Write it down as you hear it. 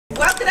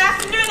Well, good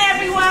afternoon,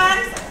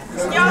 everyone.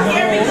 Can y'all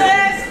hear me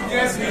good?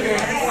 Yes, we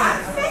can.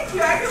 Thank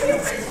you. I really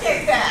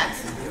appreciate that.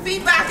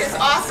 Feedback is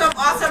awesome,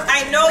 awesome.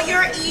 I know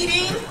you're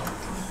eating,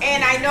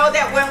 and I know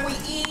that when we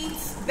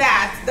eat,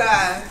 that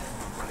the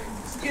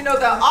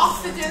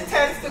oxygen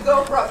tends to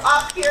go from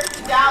up here to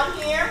down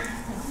here.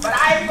 But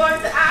I am going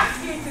to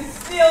ask you to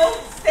still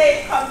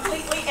stay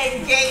completely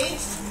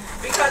engaged,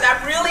 because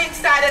I'm really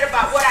excited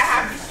about what I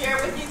have to share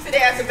with you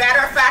today. As a matter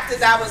of fact,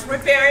 as I was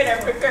preparing,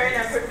 it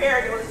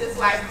was just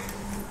like,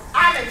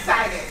 I'm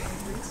excited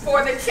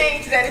for the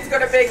change that it's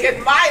going to make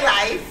in my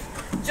life,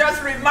 just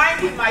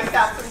reminding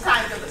myself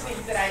sometimes of the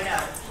things that I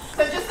know.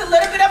 So just a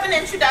little bit of an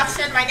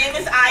introduction. My name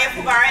is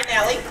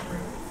AyaTWC.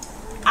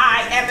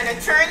 I am an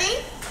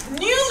attorney,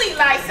 newly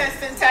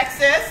licensed in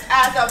Texas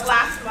as of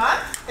last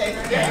month. Thank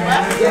you very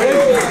much.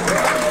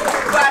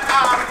 But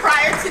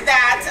prior to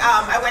that,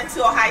 I went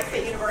to Ohio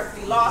State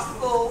University Law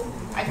School.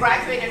 I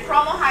graduated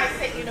from Ohio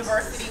State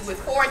University with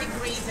 4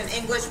 degrees in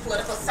English,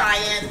 political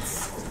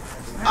science,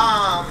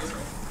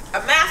 a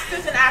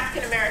master's in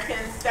African American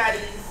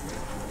studies,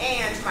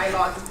 and my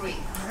law degree.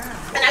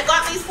 And I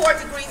got these 4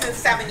 degrees in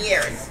 7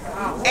 years.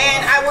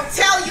 And I will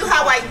tell you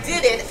how I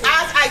did it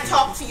as I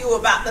talk to you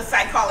about the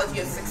psychology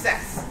of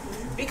success.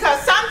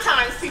 Because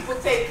sometimes people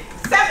take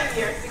 7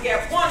 years to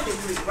get 1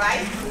 degree,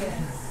 right?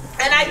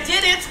 And I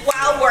did it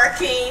while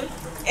working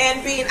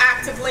and being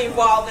actively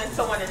involved and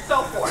so on and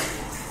so forth.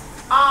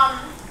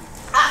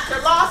 After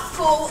law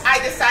school,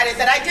 I decided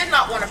that I did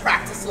not want to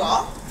practice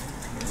law.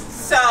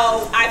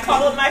 So I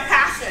followed my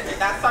passion, and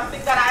that's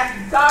something that I've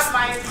done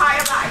my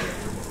entire life,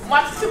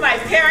 much to my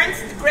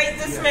parents'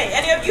 great dismay.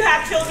 Any of you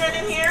have children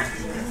in here?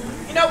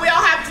 You know, we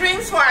all have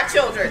dreams for our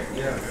children.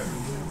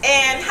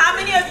 And how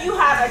many of you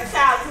have a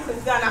child who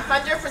has done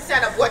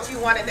 100% of what you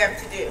wanted them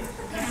to do?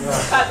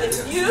 Because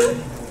if you,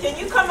 can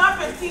you come up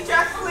and teach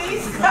us,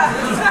 please?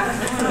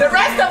 The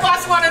rest of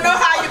us want to know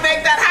how you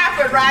make that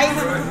happen, right?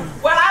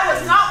 Well, I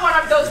was not one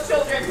of those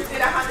children who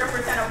did 100%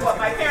 of what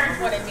my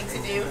parents wanted me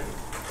to do.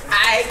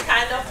 I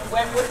kind of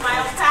went with my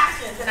own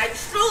passions, and I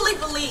truly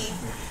believe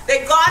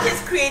that God has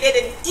created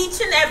in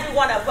each and every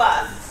one of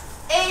us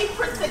a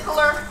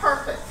particular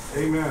purpose.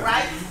 Amen.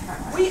 Right?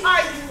 We are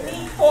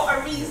unique for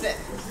a reason.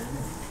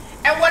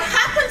 And what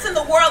happens in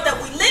the world that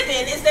we live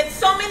in is that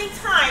so many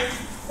times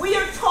we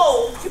are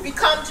told to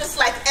become just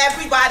like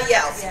everybody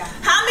else. Yeah.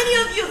 How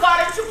many of you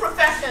got into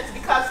professions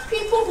because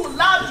people who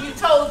loved you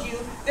told you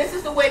this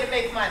is the way to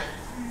make money?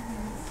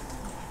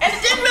 And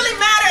it didn't really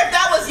matter if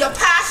that was your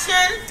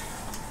passion,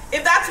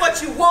 if that's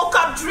what you woke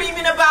up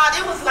dreaming about.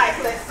 It was like,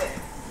 listen,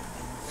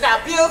 now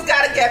bills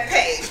got to get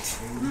paid,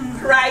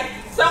 right?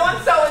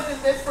 So-and-so is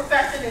in this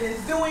profession and is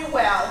doing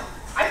well.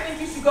 I think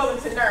you should go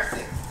into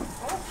nursing.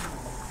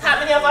 How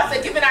many of us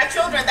are giving our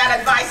children that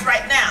advice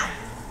right now?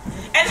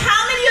 And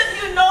how many of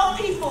you know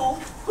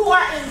people who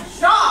are in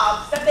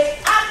jobs that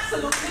they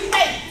absolutely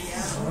hate?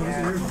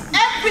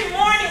 Every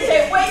morning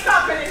they wake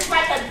up and it's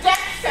like a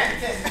death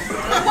sentence.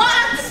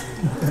 What?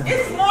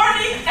 It's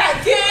morning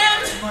again?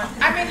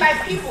 I mean,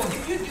 like, people,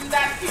 if you do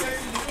that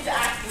seriously, you need to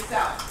ask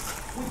yourself,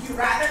 would you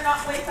rather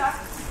not wake up?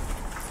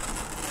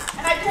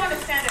 And I do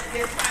understand that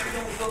there's times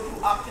when we go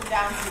through ups and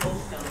downs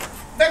emotionally.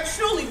 But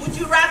truly, would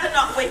you rather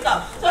not wake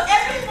up? So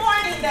every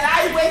morning that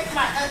I wake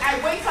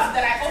up,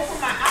 that I open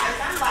my eyes,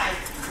 I'm like,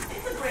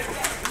 it's a great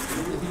day.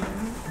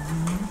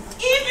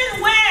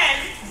 Even when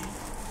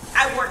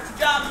I worked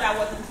jobs I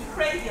wasn't too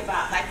crazy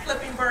about, like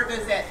flipping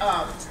burgers at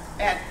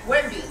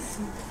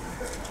Wendy's.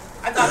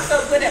 I got so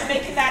good at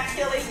making that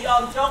chili,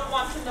 y'all don't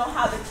want to know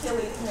how the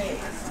chili is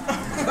made.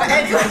 But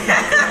anyway,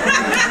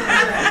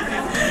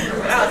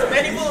 that was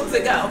many moons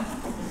ago.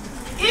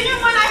 Even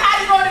when I had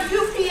to go to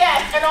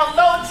UPS and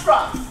unload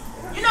trucks,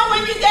 you know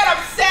when you get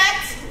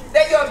upset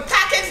that your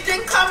package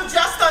didn't come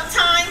just on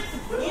time?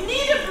 You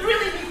need to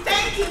really be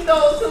thanking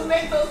those who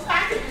make those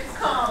packages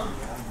come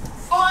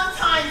on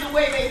time the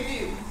way they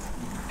do.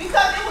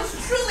 Because it was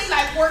truly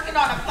like working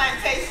on a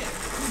plantation.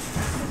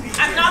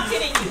 I'm not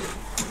kidding you.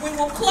 We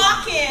will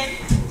clock in,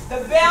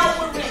 the bell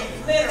will ring,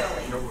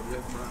 literally.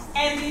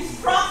 And these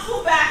trucks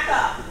will back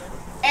up.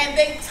 And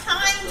they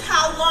timed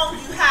how long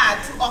you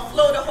had to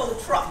offload a whole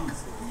truck.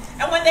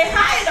 And when they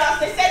hired us,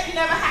 they said you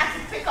never had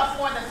to pick up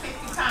more than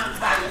 50 pounds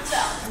by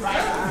yourself,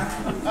 right?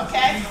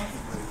 Okay?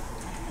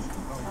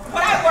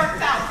 But I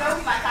worked out, so I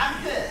was like, I'm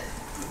good.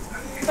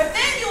 But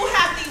then you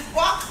have these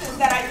boxes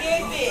that are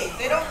yay big.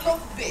 They don't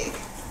look big.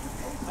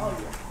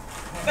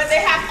 But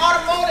they have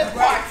automotive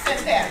parts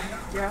in them.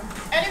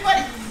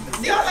 Anybody?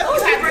 See, all of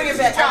you have bringing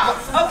back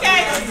jobs,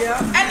 okay?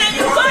 And then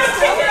you couldn't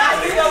pick it up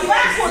and your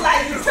back will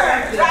like you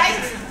turn, right?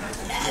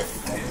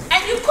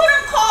 And you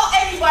couldn't call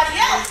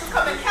anybody else to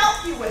come and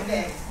help you with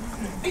it.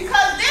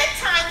 Because their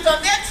time's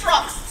on their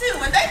trucks too,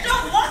 and they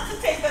don't want to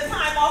take the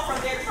time off from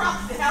their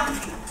trucks to help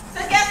you.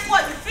 So guess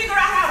what? You figure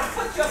out how to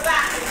put your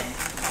back in it.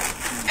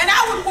 And I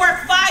would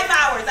work 5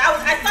 hours.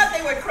 I thought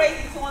they were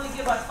crazy to only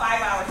give us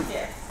 5-hour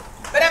shifts.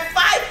 But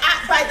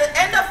by the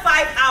end of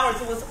 5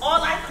 hours, it was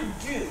all I could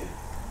do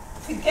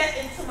to get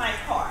into my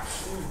car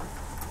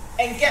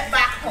and get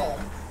back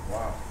home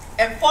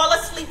and fall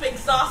asleep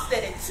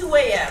exhausted at 2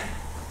 a.m.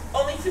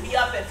 only to be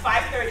up at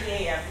 5:30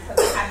 a.m. because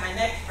I had my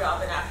next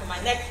job, and after my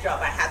next job,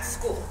 I had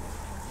school.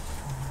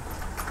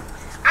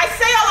 I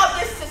say all of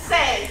this to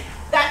say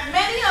that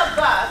many of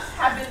us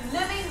have been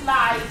living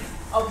lives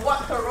of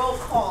what Thoreau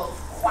calls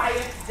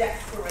quiet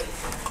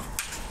desperation,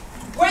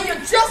 where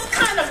you're just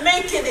kind of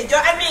making it.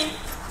 I mean,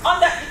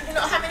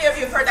 how many of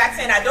you have heard that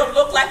saying, I don't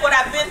look like what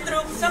I've been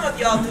through? Some of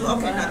y'all do.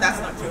 Okay, no,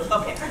 that's not true.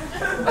 Okay.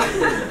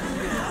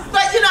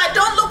 But, I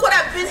don't look what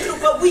I've been through,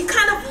 but we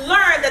kind of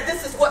learn that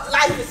this is what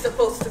life is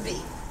supposed to be.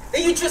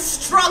 That you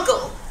just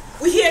struggle.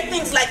 We hear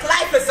things like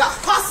life is a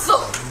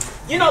hustle.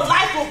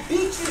 Life will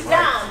beat you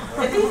down.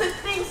 And these are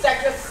things that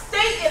just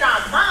stay in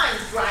our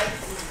minds, right?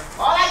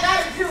 All I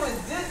got to do is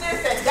do this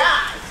and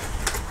die.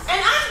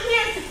 And I'm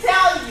here to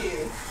tell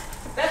you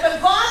that the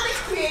God that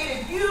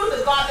created you,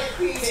 the God that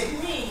created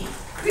me,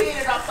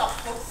 created us up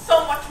for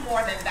so much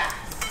more than that.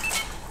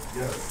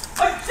 Yes.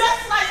 But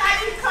just like I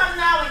can come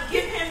now and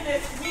give him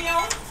this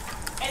meal,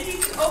 and he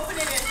can open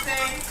it and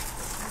say,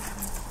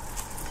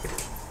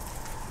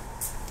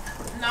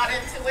 not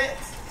into it.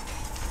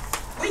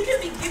 We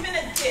can be given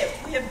a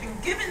gift. We have been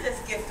given this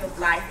gift of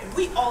life, and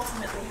we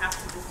ultimately have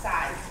to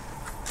decide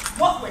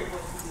what we're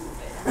going to do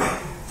with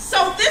it.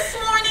 So this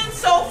morning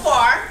so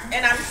far,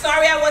 and I'm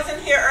sorry I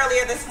wasn't here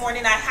earlier this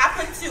morning, I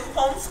happened to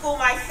homeschool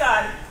my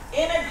son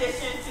in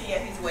addition to,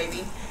 he's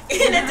waving,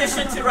 in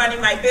addition to running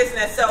my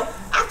business. So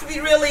I have to be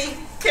really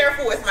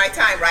careful with my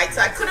time, right?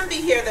 So I couldn't be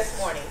here this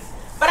morning.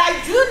 But I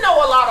do know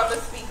a lot of the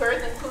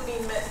speakers,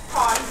 including Ms.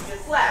 Todd, who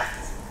just left.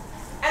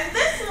 And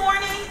this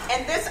morning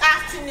and this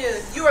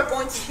afternoon, you are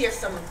going to hear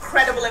some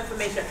incredible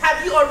information.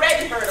 Have you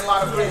already heard a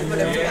lot of really good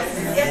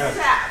information? Yes,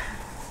 you have.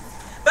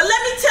 But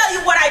let me tell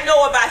you what I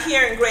know about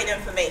hearing great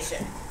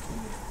information.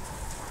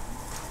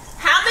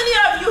 How many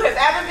of you have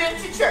ever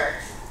been to church,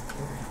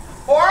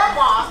 or a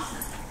mosque,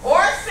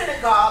 or a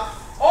synagogue,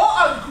 or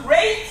a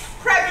great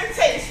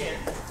presentation,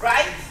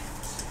 right?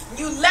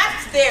 You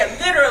left there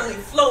literally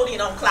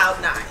floating on cloud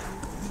 9.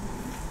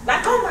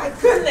 Like, oh my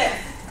goodness,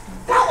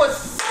 that was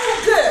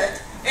so good.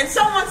 And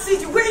someone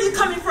sees you, where are you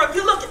coming from?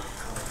 You look at,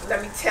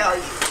 let me tell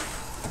you,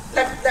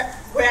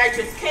 where I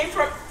just came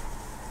from,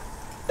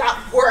 that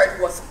word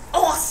was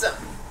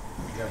awesome.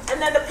 And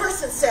then the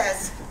person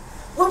says,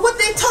 well, what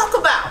they talk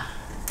about?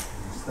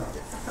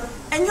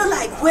 And you're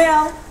like,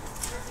 well,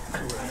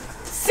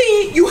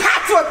 see, you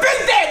have to have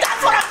been there.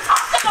 That's what I'm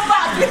talking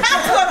about. You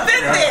have to have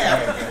been there.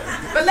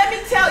 But let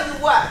me tell you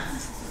what,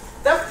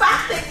 the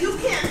fact that you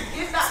can't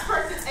give that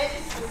person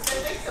any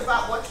specifics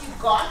about what you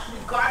got,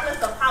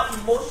 regardless of how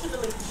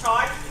emotionally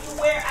charged you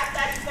were at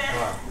that event,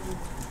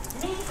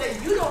 means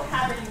that you don't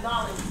have any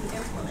knowledge to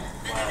implement.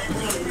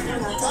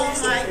 Oh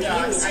my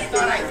gosh, I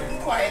thought I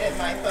quieted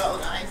my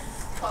phone. I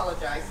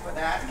apologize for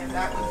that, and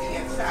that would be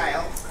a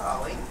child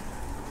calling.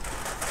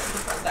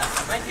 Because that's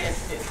what my kids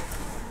do.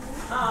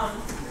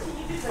 Can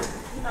you do the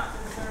do not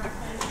disturb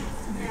thing?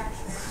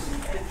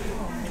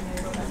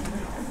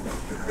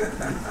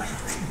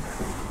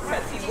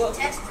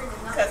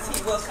 Because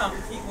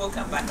he will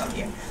come back up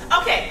here.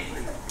 Okay,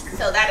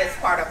 so that is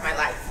part of my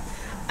life,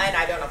 and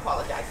I don't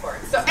apologize for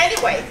it. So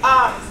anyway,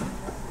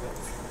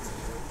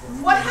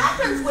 what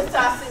happens with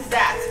us is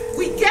that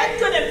we get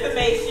good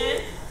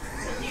information.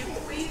 Can you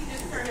please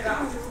just turn it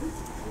off?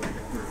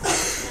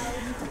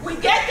 We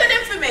get good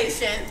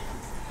information,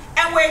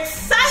 and we're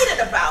excited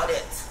about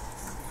it.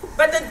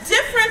 But the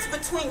difference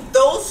between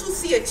those who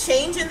see a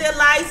change in their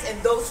lives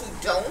and those who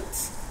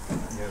don't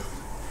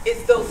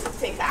is those who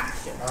take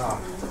action.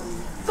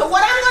 So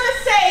what I'm going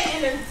to say,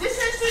 in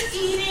addition to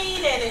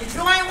eating and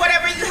enjoying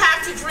whatever you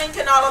have to drink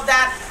and all of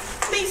that,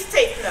 please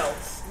take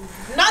notes.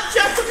 Not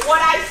just of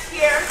what I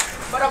share,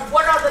 but of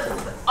what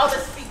other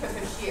speakers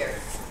have shared.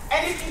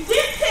 And if you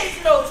did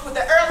take notes with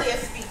the earlier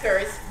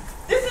speakers,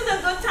 this is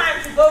a good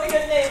time to go to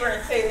your neighbor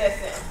and say,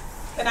 listen,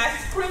 can I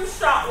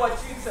screenshot what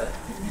you took?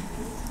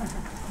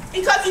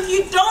 Because if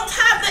you don't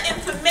have the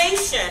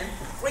information,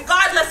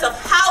 regardless of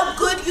how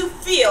good you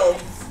feel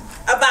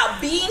about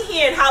being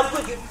here and how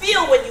good you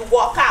feel when you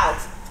walk out,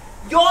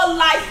 your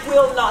life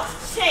will not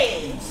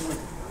change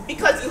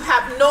because you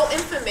have no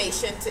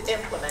information to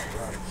implement.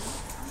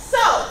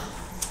 So,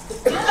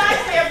 you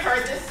guys may have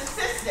heard this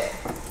statistic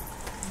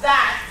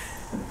that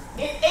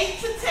in 8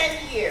 to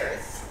 10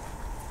 years,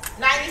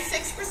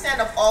 96%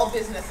 of all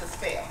businesses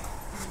fail.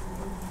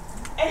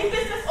 Any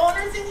business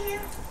owners in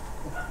here?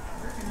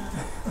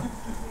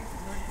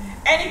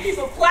 Any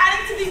people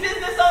planning to be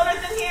business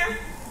owners in here?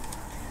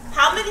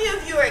 How many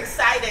of you are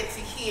excited to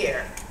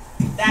hear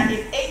that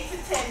in 8 to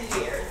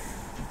 10 years,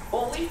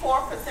 only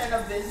 4%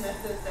 of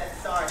businesses that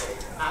started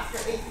after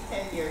 8 to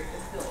 10 years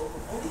are still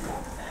open? Only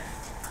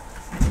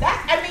 4%.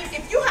 That, I mean,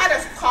 if you had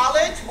a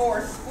college or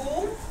a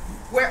school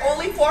where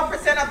only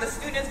 4% of the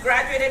students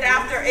graduated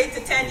after 8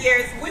 to 10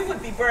 years, we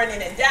would be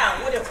burning it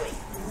down, wouldn't we?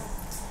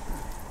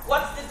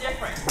 What's the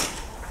difference?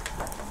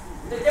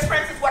 The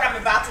difference is what I'm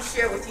about to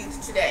share with you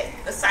today,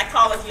 the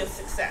psychology of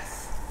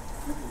success.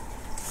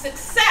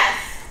 Success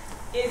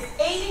is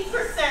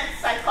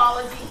 80%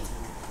 psychology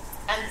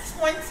and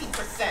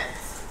 20%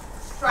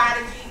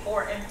 strategy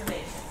or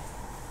information.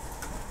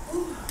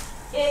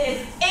 It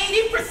is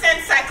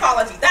 80%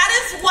 psychology. That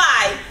is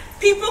why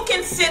people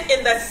can sit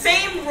in the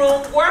same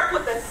room, work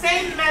with the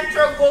same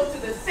mentor, go to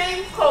the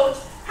same coach,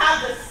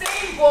 have the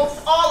same books,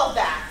 all of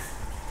that.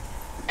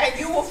 And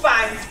you will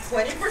find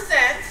 20%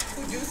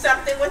 who do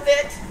something with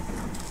it,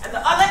 and the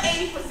other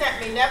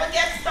 80% may never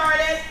get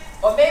started,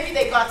 or maybe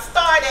they got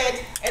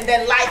started and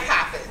then life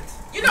happened.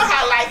 You know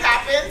how life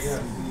happens?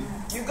 Yeah.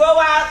 You go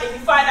out and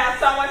you find out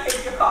someone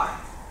hit your car.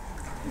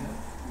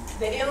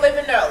 They didn't live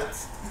in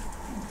notes.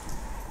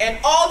 And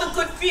all the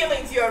good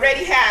feelings you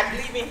already had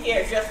leaving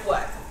here, just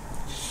what?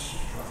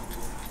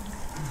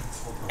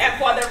 And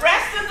for the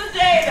rest of the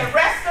day, the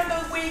rest of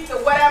the week,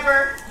 or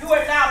whatever, you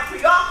are now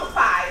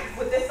preoccupied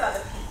with this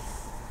other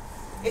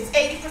piece. It's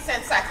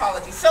 80%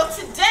 psychology. So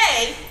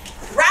today,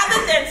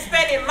 rather than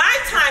spending my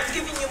time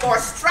giving you more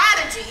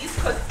strategies,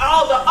 because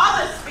all the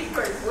other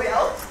speakers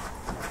will,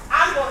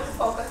 I'm going to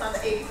focus on the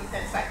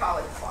 80%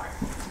 psychology part.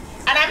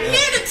 And I'm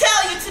here to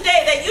tell you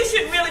today that you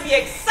should really be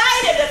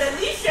excited that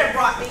Alicia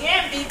brought me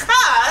in,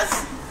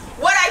 because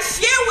what I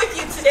share with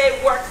you today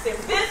works in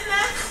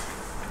business,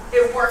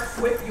 it works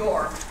with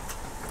your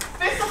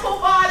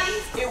physical body,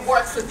 it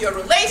works with your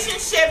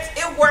relationships,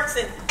 it works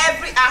in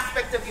every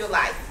aspect of your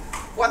life.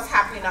 What's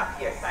happening up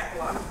here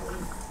psychologically.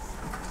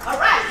 All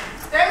right,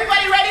 is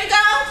everybody ready to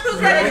go?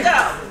 Who's ready to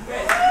go?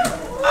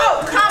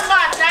 Oh, come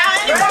on now.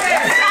 Anybody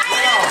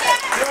excited?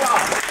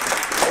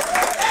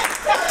 Let's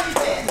tell you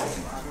this.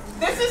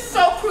 This is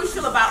so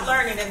crucial about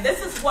learning, and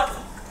this is what's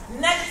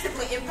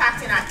negatively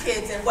impacting our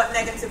kids and what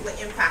negatively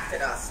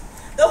impacted us.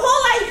 The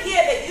whole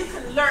idea that you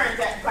can learn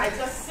that by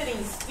just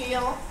sitting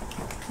still,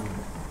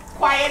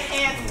 quiet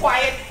hands,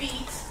 quiet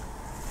feet,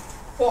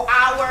 for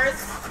hours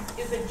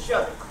is a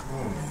joke.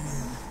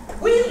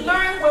 We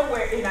learn when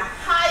we're in a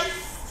high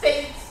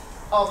state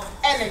of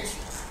energy.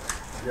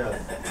 Yeah.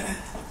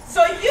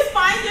 So if you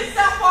find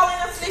yourself falling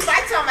asleep,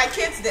 I tell my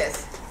kids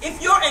this.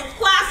 If you're in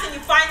class and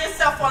you find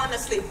yourself falling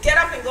asleep, get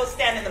up and go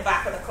stand in the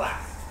back of the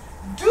class.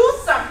 Do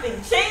something.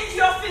 Change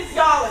your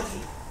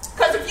physiology.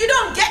 Because if you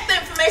don't get the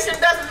information,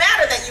 it doesn't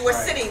matter that you were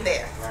sitting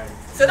there. Right.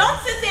 So don't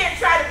sit there and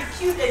try to be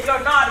cute and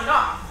you're nodding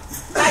off.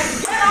 Like,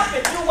 get up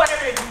and do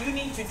whatever you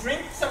need to.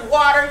 Drink some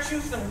water, chew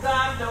some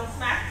gum, don't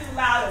smack too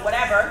loud or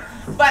whatever.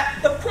 But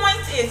the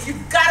point is,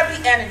 you've got to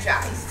be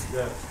energized.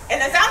 Yeah.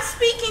 And as I'm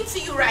speaking to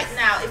you right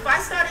now, if I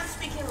started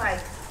speaking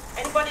like,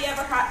 anybody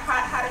ever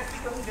had a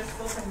speaker who just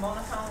spoke in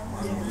monotone?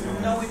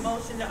 No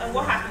emotion? No, and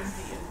what happens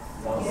to you?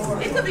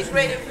 It could be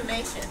great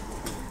information.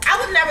 I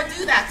would never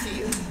do that to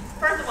you.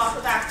 First of all,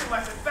 because I have too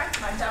much respect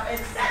for myself.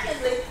 And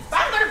secondly, if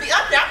I'm going to be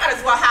up there, I might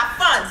as well have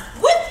fun.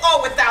 With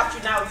or without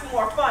you. Now, it's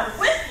more fun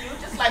with you,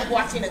 just like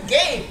watching a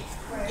game.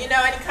 You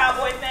know any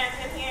Cowboy fans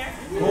in here?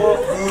 But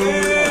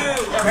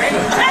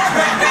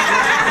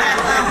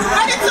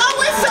it's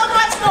always so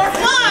much more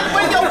fun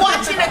when you're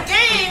watching a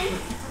game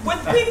with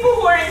people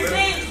who are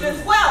engaged as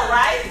well,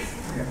 right?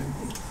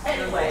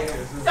 Anyway,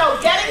 so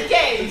get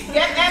engaged,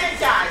 get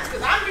energized,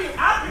 because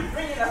I'll be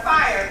bringing the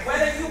fire,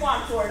 whether you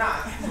want to or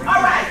not.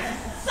 All right,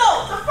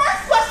 so the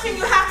first question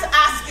you have to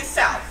ask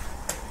yourself,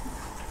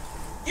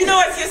 you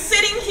know, if you're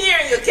sitting here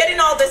and you're getting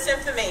all this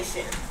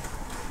information,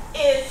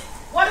 is,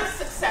 what is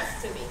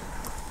success to me?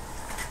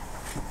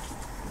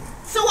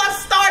 So I've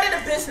started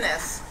a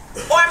business,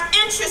 or I'm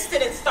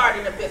interested in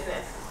starting a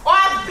business, or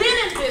I've been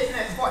in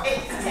business for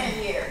 8 to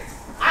 10 years.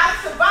 I've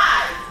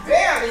survived,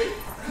 barely,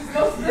 because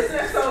most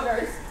business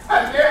owners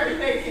are barely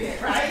making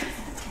it, right?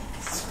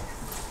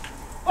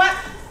 But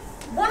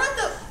one of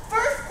the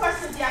first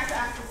questions you have to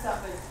ask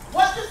yourself is,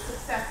 what does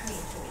success mean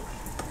to me?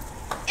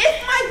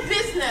 If my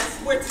business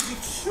were to be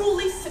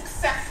truly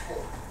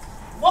successful,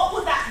 what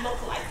would that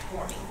look like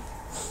for me?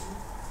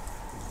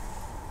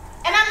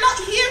 And I'm not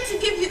here to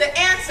give you the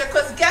answer,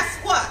 because guess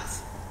what?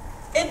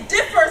 It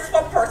differs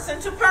from person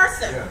to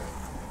person. Yeah.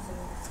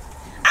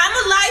 I'm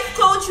a life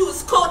coach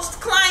who's coached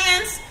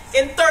clients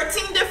in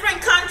 13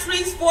 different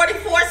countries,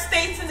 44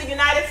 states in the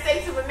United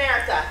States of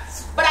America.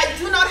 But I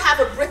do not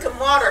have a brick and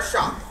mortar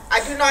shop.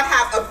 I do not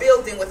have a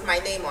building with my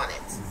name on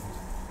it.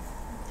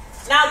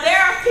 Now, there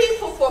are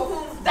people for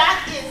whom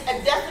that is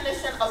a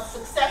definition of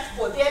success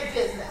for their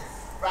business,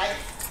 right?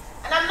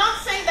 And I'm not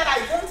saying that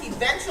I won't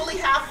eventually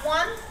have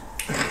one,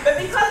 but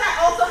because I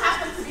also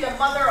happen to be a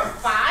mother of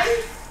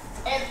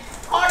 5, and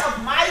part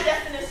of my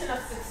definition of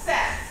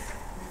success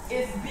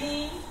is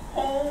being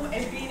home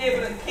and being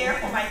able to care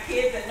for my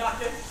kids and not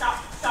just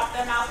shop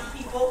them out to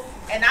people,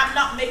 and I'm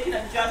not making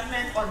a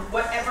judgment on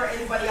whatever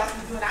anybody else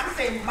is doing. I'm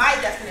saying my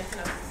definition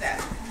of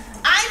success.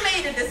 I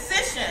made a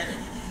decision,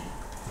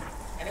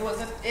 and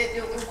it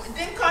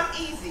didn't come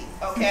easy,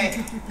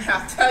 okay?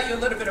 I'll tell you a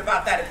little bit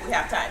about that if we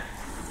have time.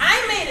 I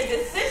made a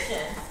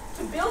decision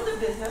to build a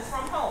business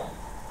from home.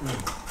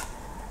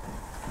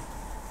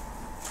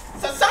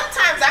 So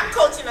sometimes I'm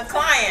coaching a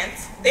client,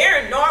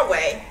 they're in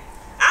Norway.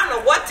 I don't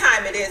know what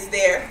time it is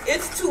there.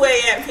 It's 2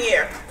 a.m.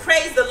 here.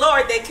 Praise the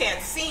Lord, they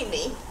can't see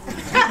me.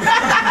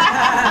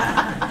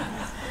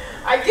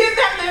 I give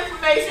them the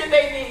information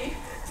they need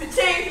to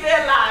change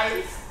their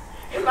lives.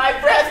 And my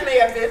breath may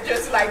have been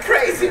just like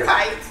crazy,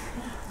 right?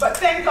 But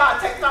thank God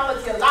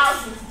technology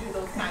allows me to do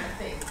those kind of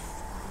things.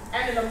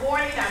 And in the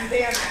morning, I'm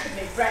there and I can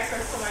make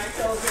breakfast for my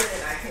children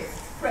and I can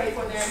pray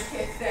for them,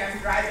 kiss them,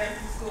 drive them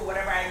to school,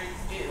 whatever I need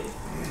to do.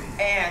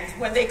 And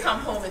when they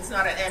come home, it's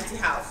not an empty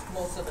house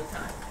most of the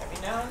time.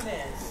 Every now and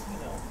then, you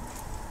know,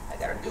 I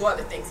got to do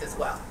other things as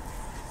well.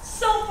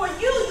 So for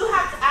you, you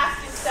have to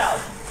ask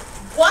yourself,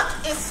 what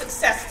is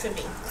success to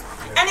me?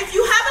 And if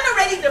you haven't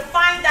already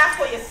defined that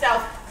for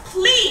yourself,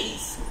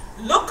 please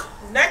look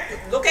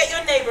at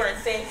your neighbor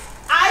and say,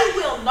 I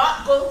will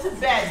not go to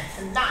bed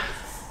tonight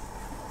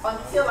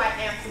until I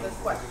answer this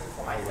question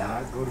for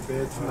myself. Go to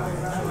bed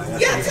tonight.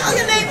 Yeah, tell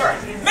your neighbor.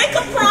 Make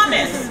a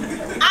promise.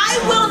 I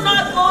will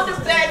not go to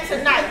bed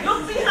tonight.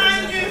 Look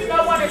behind you if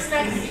no one is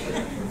next to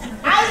you.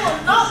 I will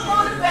not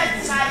go to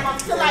bed tonight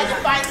until I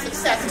define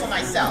success for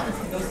myself.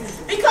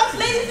 Because,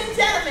 ladies and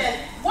gentlemen,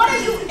 what are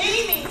you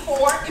aiming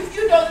for if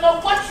you don't know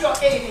what you're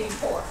aiming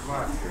for?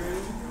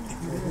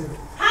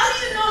 How do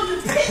you know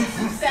you hit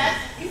success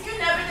if you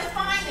never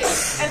defined it?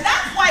 And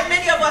that's why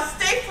many of us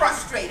stay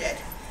frustrated.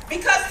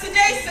 Because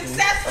today,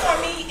 success for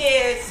me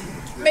is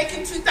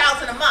making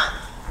 $2,000 a month.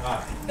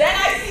 Then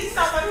I see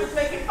someone who's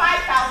making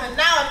 $5,000.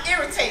 Now I'm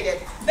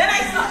irritated. Then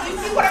you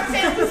see what I'm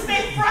saying? We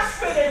stay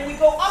frustrated and we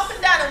go up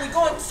and down and we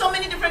go in so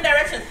many different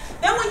directions.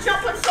 Then we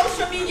jump on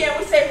social media and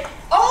we say,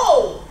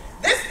 oh,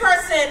 this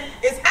person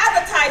is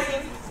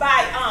advertising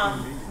by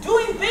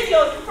doing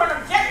videos in front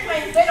of jet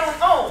planes they don't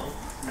own.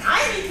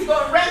 I need to go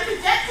and rent a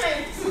jet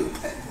plane too.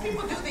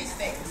 People do these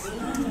things.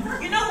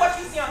 You know what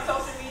you see on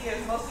social media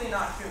is mostly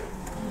not true.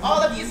 All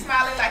of you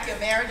smiling like your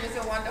marriages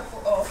are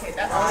wonderful. Oh, okay,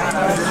 that's all I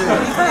know.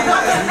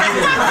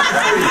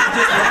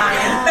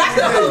 That's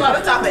a whole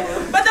other topic.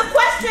 But the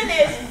question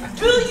is,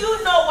 do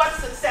you know what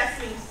success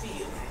means to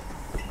you?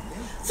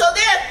 So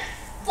there are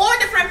 4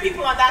 different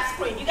people on that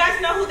screen. You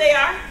guys know who they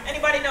are?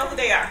 Anybody know who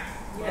they are?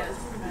 Yes.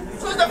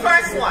 Who's the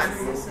first one?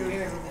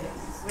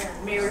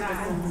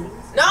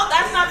 No,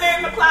 that's not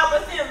Mary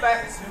McLeod with him,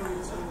 but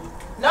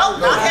no,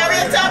 not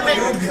Harriet Tubman.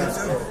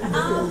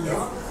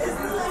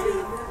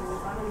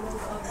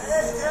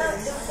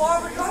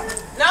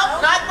 No,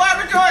 not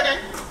Barbara Jordan.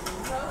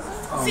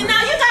 See,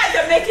 now you guys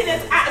are making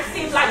it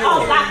seem like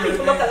all black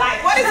people look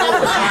alike. What is up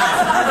with that?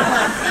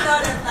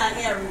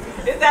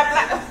 Is that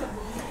black?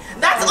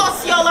 That's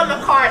Osceola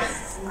McCarty.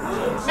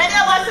 Many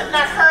of us have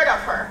not heard of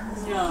her.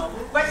 No.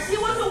 But she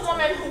was a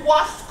woman who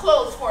washed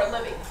clothes for a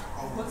living.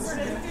 What's her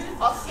name again?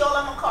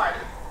 Osceola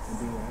McCarty.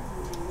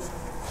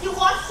 She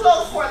washed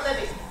clothes for a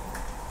living.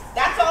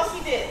 That's all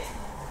she did.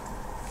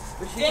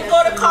 Didn't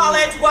go to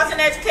college,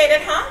 wasn't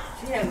educated, huh?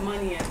 She had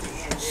money at the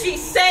end. She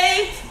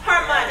saved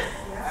her money.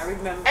 I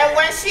remember. And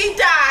when she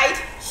died,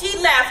 she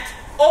left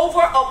over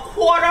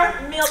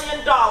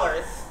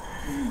 $250,000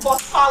 for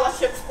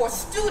scholarships for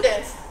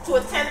students to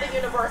attend the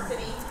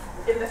university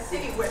in the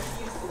city where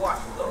she used to wash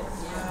clothes.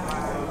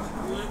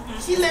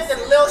 She lived in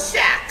a little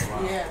shack.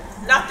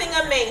 Nothing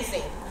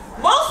amazing.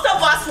 Most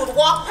of us would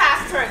walk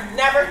past her and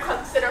never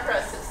consider her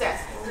a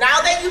success. Now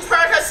that you've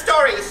heard her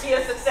story, is she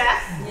a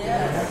success?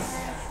 Yes.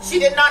 She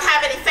did not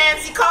have any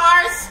fancy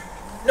cars,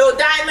 no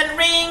diamond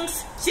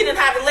rings. She didn't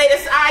have the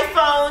latest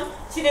iPhone.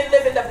 She didn't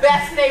live in the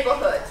best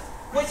neighborhood.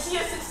 Was she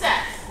a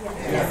success?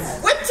 Yes.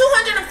 With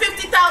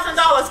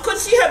 $250,000, could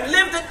she have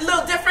lived a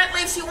little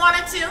differently if she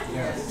wanted to?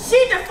 Yes. She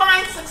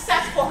defined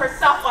success for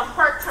herself on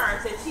her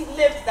terms, and she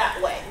lived that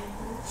way.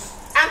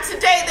 And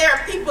today there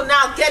are people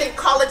now getting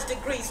college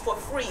degrees for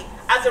free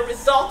as a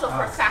result of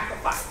her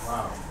sacrifice.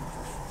 Wow.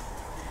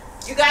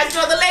 You guys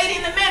know the lady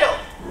in the middle?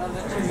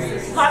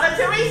 Mother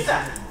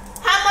Teresa.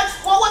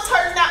 What was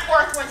her net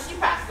worth when she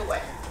passed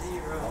away?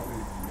 0.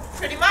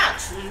 Pretty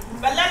much.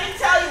 But let me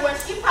tell you, when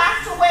she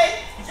passed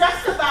away,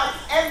 just about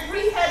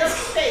every head of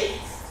state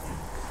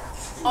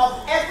of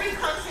every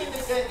country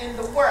in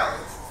the world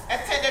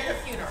attended her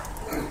funeral.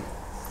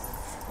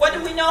 What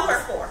do we know her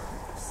for?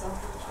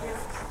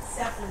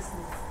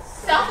 Selflessness.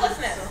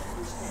 Selflessness.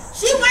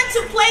 She went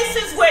to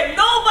places where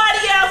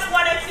nobody else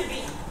wanted to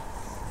be.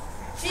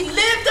 She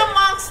lived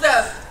amongst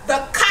the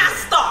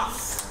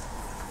cast-offs,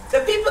 the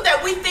people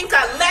that we think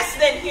are less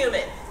than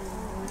human.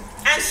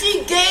 And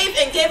she gave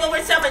and gave of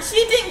herself, and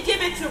she didn't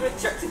give it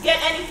to get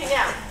anything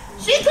else.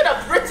 She could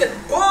have written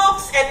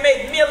books and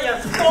made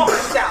millions for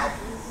herself.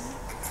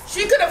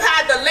 She could have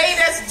had the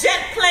latest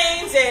jet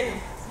planes and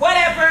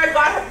whatever,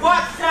 got her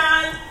butt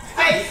done,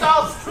 face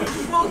all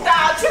smoothed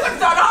out. She could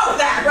have done all of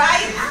that,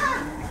 right?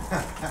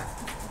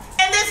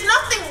 And there's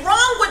nothing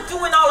wrong with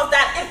doing all of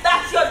that if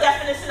that's your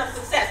definition of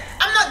success.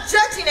 I'm not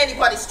judging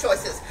anybody's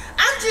choices.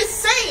 I'm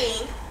just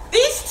saying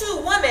these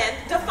 2 women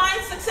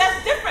define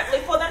success differently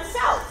for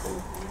themselves.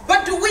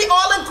 But do we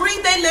all agree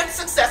they live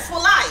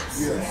successful lives?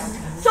 Yes.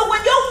 So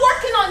when you're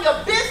working on your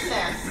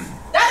business,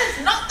 that is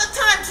not the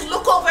time to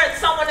look over at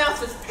someone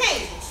else's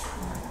page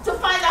to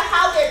find out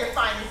how they're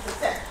defining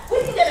success.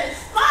 We can get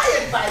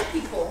inspired by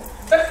people,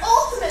 but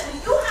ultimately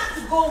you have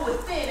to go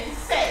within and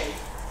say,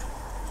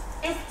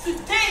 if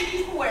today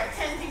people were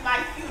attending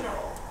my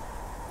funeral,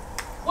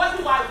 what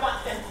do I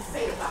want them to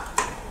say about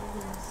me?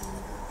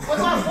 What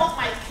do I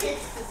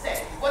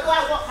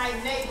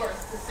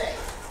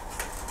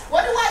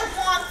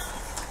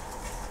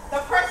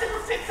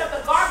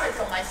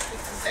my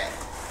street to say.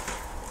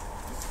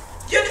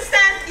 You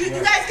understand? You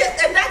guys get,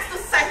 and that's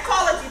the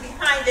psychology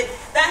behind it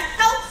that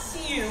helps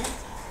you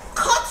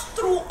cut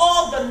through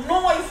all the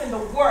noise in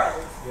the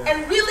world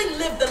and really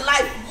live the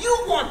life you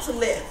want to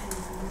live.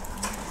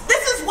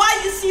 This is why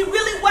you see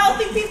really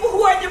wealthy people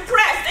who are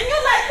depressed, and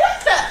you're like,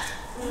 what the?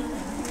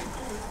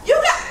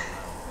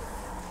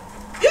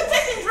 You're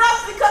taking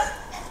drugs because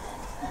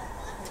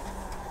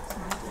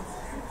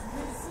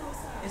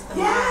It's the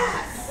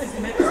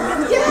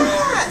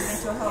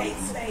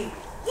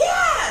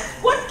Yes.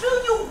 What do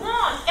you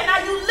want? And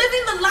are you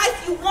living the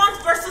life you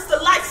want versus the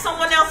life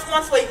someone else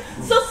wants for you?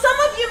 So some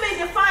of you may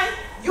define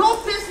your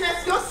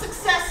business, your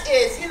success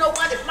is, you know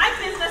what, if my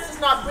business is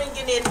not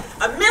bringing in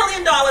 $1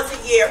 million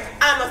a year,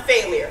 I'm a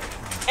failure.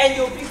 And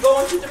you'll be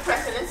going through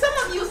depression. And some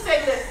of you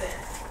say, listen,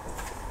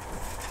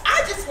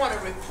 I just want to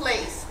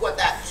replace what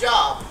that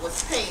job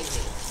was paying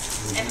me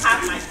and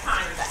have my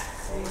time back.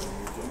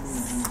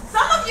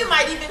 Some of you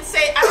might even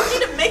say, I don't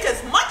need to make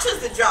as much as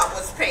the job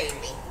was paying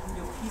me.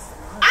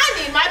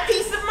 I need my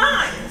peace of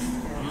mind.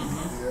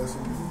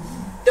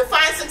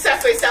 Define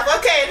success for yourself.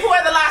 Okay, and who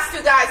are the last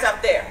two guys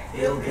up there?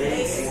 Bill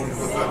Gates.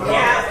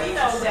 Yeah, we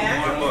know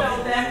that. We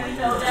know that. We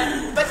know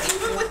that. But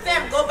even with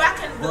them, go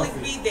back and really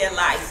read their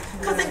lives.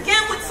 Because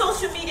again, with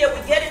social media, we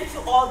get into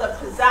all the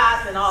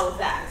pizzazz and all of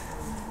that.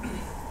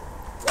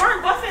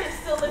 Warren Buffett is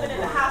still living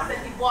in the house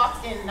that he bought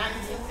in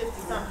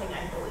 1950 something,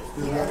 I believe.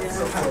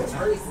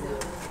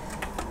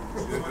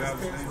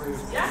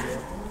 Yeah.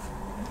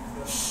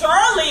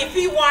 Surely, if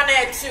he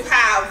wanted to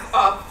have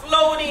a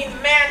floating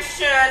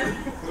mansion,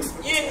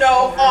 you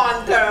know,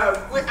 on the,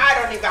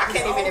 I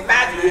can't even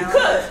imagine he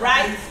could,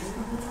 right?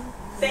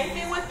 Same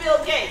thing with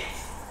Bill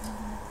Gates.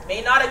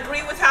 May not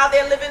agree with how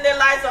they're living their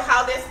lives or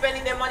how they're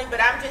spending their money,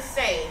 but I'm just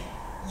saying,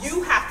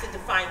 you have to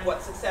define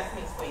what success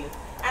means for you.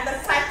 And the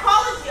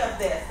psychology of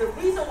this, the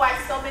reason why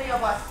so many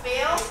of us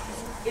fail,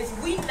 is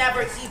we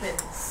never even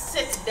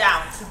sit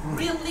down to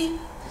really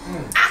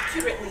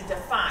accurately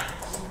define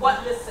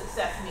what does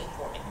success mean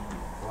for me.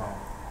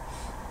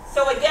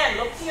 So again,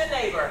 look to your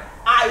neighbor.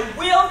 I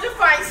will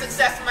define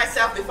success for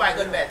myself before I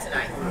go to bed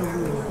tonight.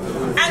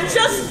 And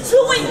just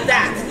doing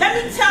that,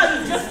 let me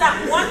tell you, just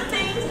that one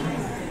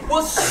thing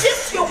will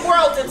shift your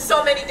world in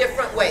so many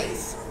different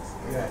ways.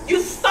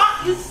 You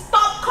stop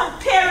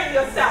comparing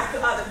yourself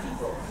to other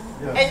people.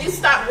 And you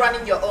start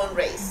running your own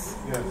race.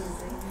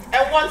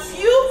 And once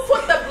you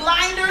put the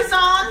blinders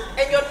on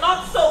and you're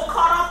not so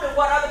caught up in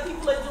what other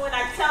people are doing,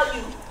 I tell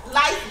you,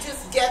 life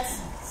just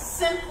gets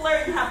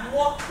simpler. You have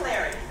more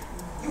clarity.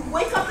 You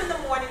wake up in the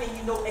morning and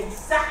you know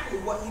exactly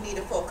what you need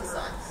to focus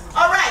on.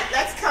 All right,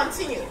 let's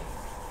continue.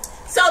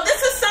 So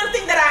this is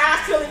something that I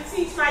actually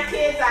teach my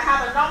kids. I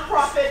have a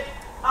nonprofit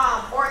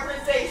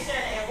organization,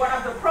 and one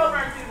of the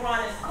programs we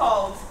run is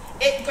called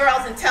It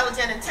Girls,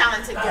 Intelligent and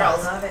Talented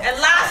Girls. And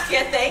last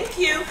year, thank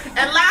you.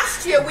 And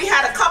last year we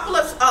had a couple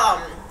of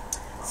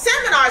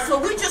seminars where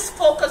we just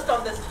focused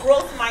on this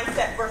growth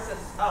mindset versus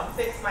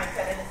fixed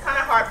mindset, and it's kind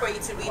of hard for you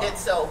to read it,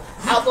 so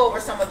I'll go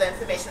over some of the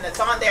information that's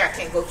on there. I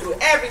can't go through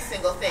every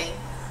single thing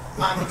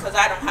because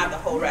I don't have the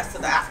whole rest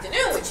of the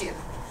afternoon with you.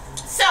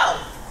 So,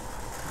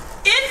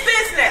 in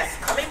business,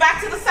 coming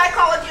back to the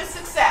psychology of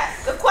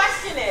success, the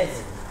question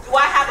is, do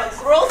I have a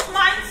growth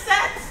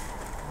mindset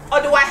or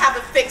do I have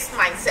a fixed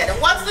mindset?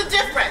 And what's the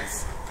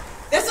difference?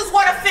 This is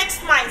what a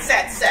fixed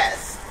mindset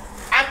says.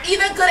 I'm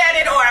either good at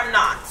it or I'm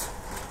not.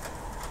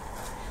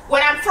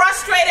 When I'm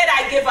frustrated,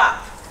 I give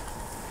up.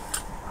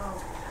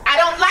 I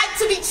don't like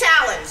to be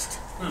challenged.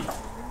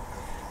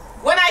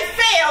 When I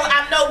fail,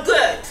 I'm no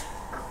good.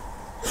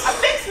 A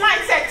fixed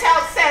mindset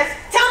says,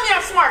 tell me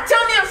I'm smart,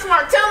 tell me I'm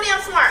smart, tell me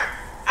I'm smart.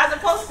 As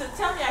opposed to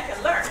tell me I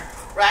can learn,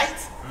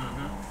 right?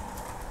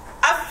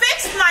 A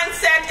fixed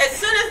mindset, as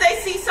soon as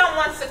they see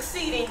someone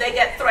succeeding, they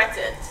get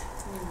threatened.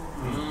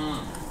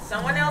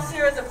 Someone else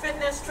here is a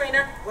fitness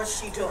trainer.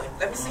 What's she doing?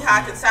 Let me see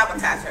how I can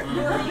sabotage her.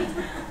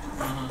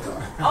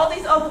 All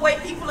these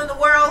overweight people in the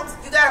world,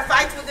 you got to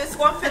fight with this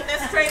one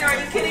fitness trainer. Are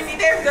you kidding me?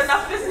 There's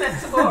enough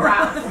business to go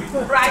around,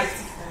 right?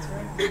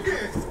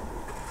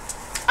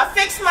 A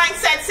fixed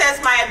mindset says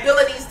my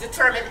abilities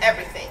determine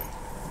everything.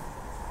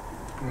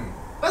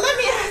 But let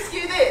me ask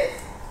you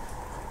this.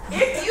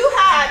 If you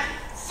had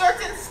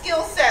certain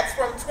skill sets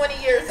from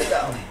 20 years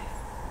ago,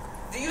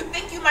 do you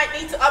think you might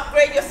need to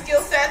upgrade your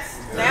skill sets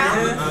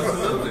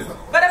now?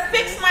 But a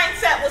fixed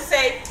mindset will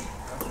say,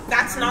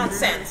 that's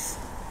nonsense.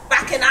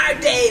 Back in our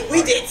day,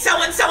 we did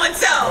so and so and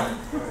so.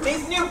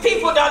 These new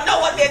people don't know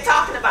what they're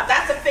talking about.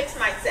 That's a fixed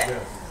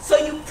mindset. So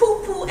you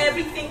poo-poo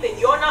everything that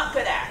you're not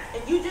good at,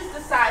 and you just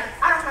decide,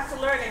 I don't have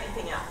to learn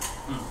anything else.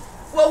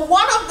 Well,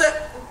 one of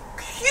the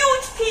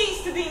huge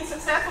keys to being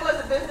successful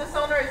as a business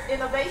owner is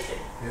innovation.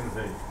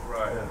 Innovate.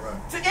 Right.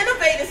 To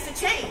innovate is to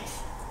change.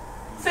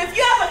 So if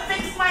you have a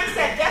fixed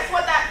mindset, guess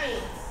what that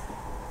means?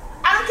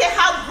 I don't care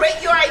how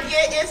great your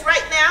idea is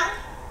right now,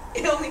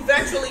 it'll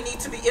eventually need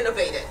to be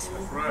innovated.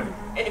 That's right.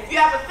 And if you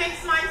have a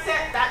fixed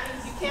mindset, that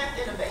means you can't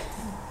innovate.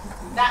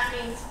 That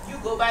means you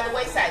go by the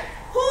wayside.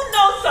 Who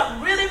knows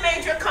some really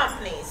major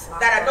companies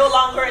that are no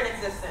longer in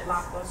existence?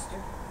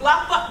 Blockbuster.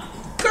 Blockbuster.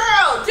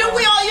 Girl, didn't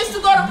we all used to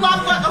go to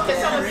Blockbuster? Okay,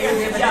 some of you.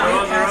 They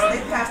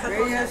Yeah. passed up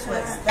on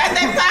Netflix. And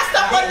they passed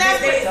up on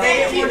Netflix.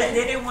 Thank you. They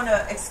didn't want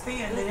to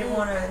expand. They didn't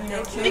want to,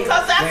 kill.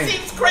 Because that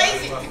seems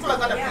crazy. People are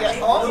going to be at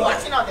home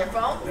watching on their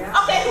phone.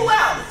 Okay, who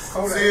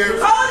else?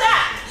 Sears.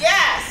 Kodak.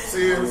 Yes.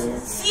 Sears.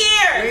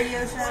 Sears.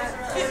 Radio Shack.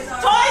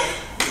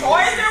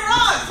 Toys and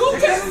Ron. Who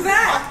can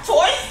that? A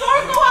toy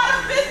store go out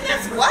of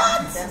business?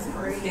 What?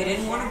 They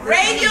didn't want to.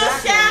 Radio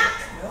Shack.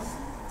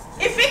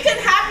 If it can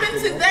happen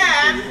to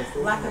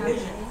them, Lack of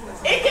vision.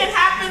 it can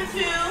happen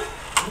to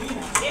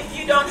if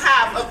you don't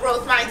have a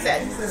growth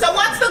mindset. So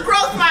what's the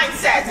growth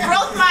mindset?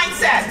 Growth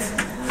mindset.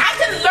 I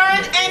can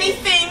learn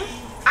anything.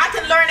 I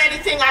can learn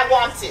anything I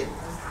want to.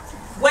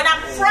 When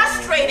I'm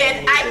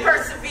frustrated, I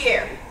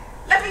persevere.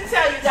 Let me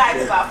tell you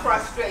guys about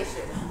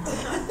frustration.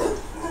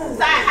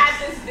 So I had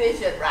this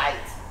vision, right?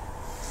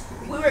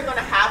 We were going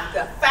to have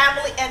the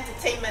family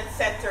entertainment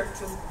center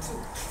to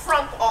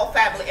trump all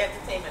family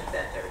entertainment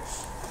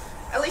centers.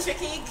 Alicia,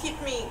 can you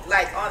keep me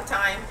like on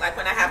time? Like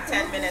when I have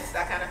 10 minutes,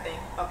 that kind of thing?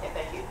 Okay,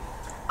 thank you.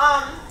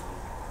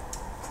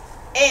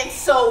 And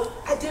so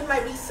I did my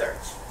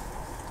research.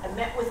 I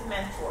met with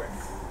mentors.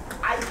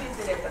 I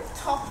visited the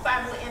top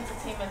family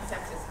entertainment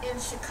centers in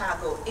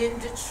Chicago, in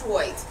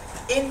Detroit,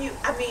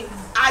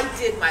 I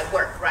did my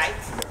work, right?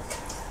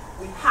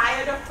 We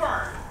hired a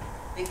firm.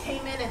 They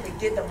came in and they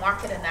did the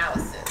market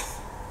analysis.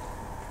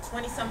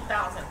 20-some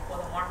thousand for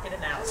the market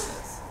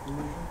analysis.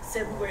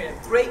 Said we were in a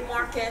great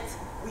market.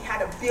 We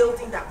had a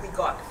building that we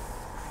got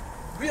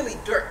really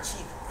dirt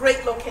cheap,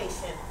 great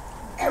location.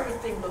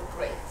 Everything looked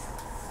great.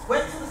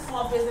 Went to the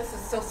Small Business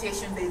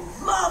Association. They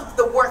loved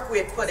the work we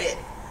had put in.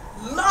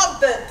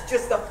 Loved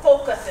just the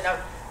focus. And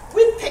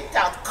we picked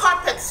out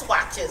carpet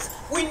swatches.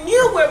 We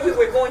knew where we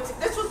were going to.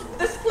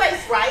 This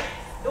place, right?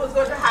 It was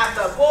going to have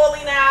the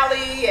bowling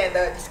alley and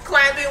the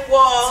climbing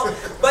wall,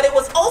 but it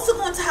was also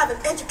going to have an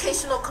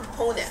educational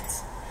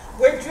component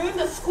where during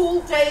the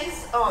school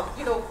days,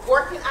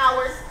 working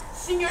hours,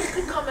 seniors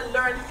could come and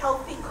learn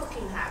healthy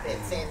cooking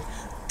habits, and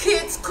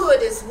kids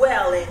could as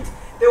well. And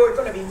there were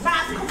going to be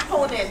math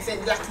components,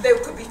 and there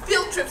could be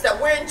field trips that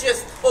weren't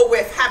just,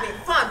 we're having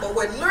fun, but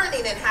we're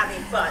learning and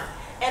having fun.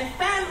 And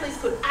families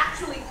could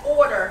actually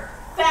order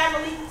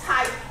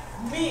family-type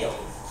meals.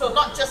 So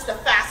not just the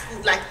fast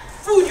food, like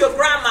food your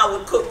grandma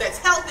would cook that's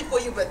healthy for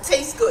you but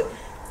tastes good.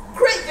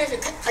 Great vision.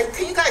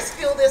 Can you guys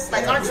feel this?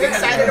 Like, aren't you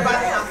excited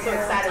about it? I'm so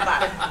excited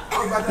about it.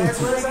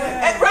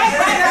 Right.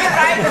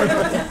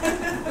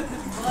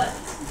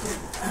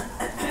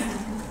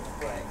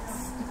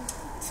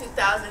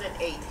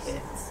 2008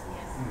 hits.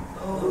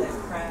 Oh, that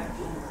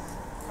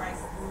crash.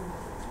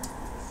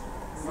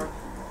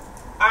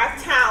 Our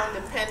town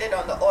depended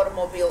on the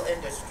automobile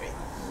industry.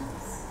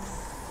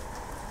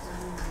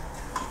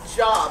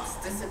 Jobs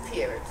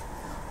disappeared.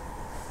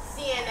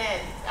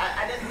 CNN,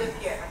 I didn't live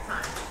here at the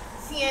time.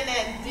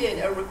 CNN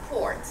did a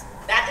report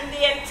that in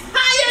the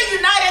entire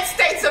United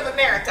States of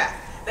America,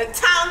 the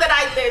town that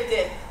I lived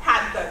in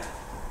had the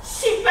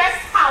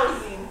cheapest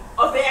housing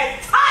of the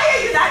entire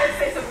United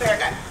States of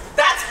America.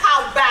 That's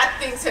how bad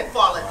things had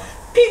fallen.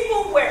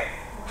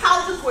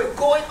 Houses were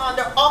going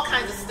under, all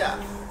kinds of stuff.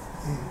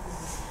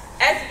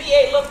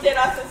 SBA looked at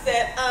us and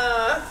said,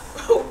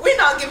 we're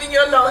not giving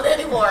you a loan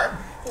anymore.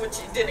 Which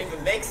it didn't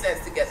even make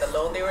sense to get the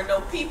loan. There were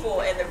no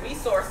people and the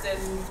resources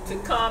to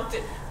come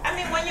to.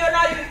 When you're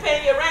not even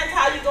paying your rent,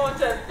 how you going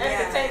to an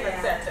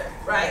entertainment center,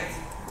 right?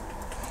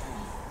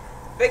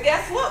 But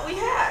guess what we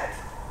had?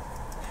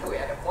 We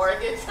had a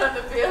mortgage on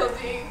the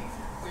building.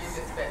 We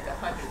just spent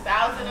 $100,000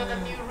 on a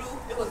new roof.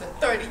 It was a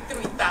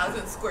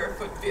 33,000 square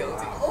foot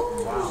building.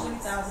 Oh, wow.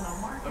 20,000 on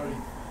market.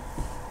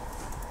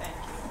 Thank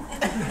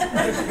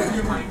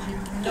you.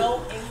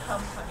 No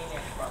income coming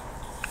in from it.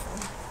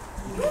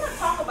 You want to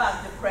talk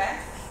about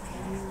depressed?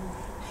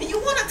 You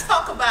want to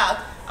talk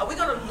about, are we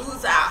going to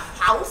lose our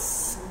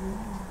house?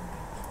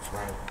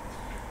 Right.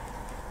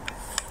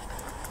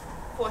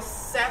 For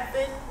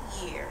 7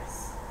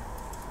 years.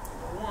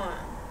 1,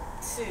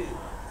 2,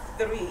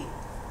 3,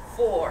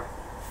 4,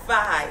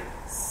 5,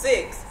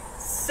 6,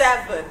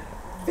 7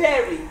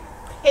 very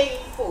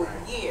painful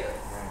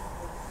years.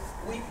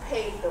 We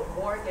paid the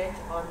mortgage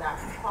on that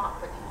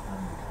property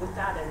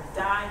without a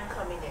dime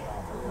coming in.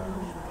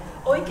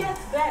 Oh, it gets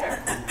better.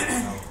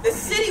 The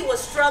city was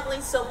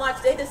struggling so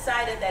much, they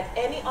decided that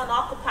any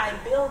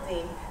unoccupied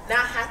building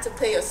now had to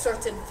pay a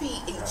certain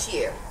fee each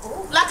year.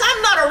 Like,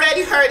 I'm not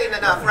already hurting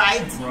enough,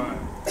 right?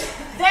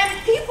 Then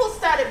people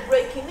started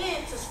breaking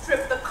in to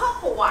strip the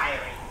copper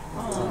wiring.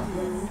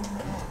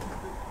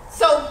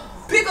 So,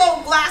 big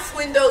old glass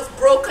windows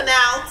broken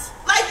out.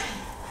 Like,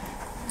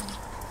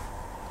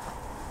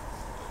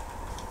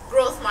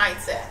 growth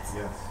mindset.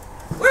 Yes.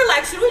 We're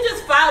like, should we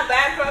just file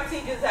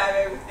bankruptcy, just have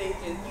everything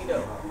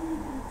just,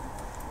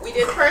 We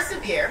did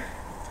persevere.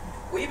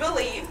 We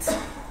believed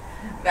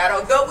that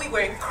although we were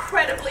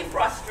incredibly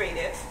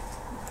frustrated,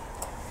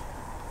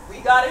 we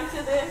got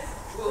into this,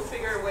 we'll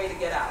figure a way to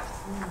get out.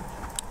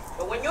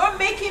 But when you're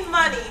making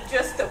money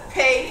just to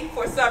pay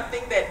for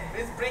something that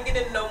is bringing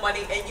in no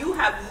money and you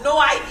have no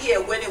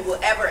idea when it will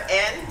ever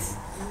end,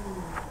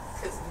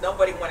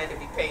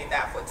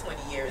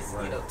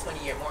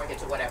 20-year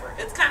mortgage or whatever.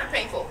 It's kind of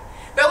painful.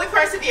 But we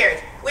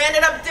persevered. We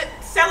ended up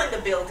selling the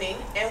building,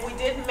 and we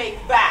did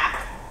make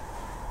back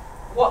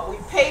what we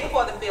paid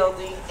for the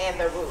building and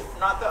the roof,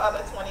 not the other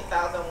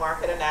 $20,000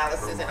 market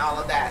analysis and all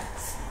of that.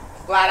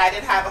 Glad I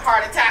didn't have a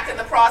heart attack in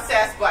the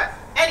process, but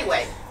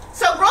anyway.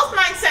 So growth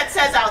mindset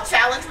says I'll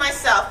challenge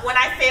myself. When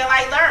I fail,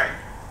 I learn.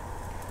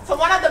 So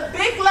one of the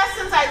big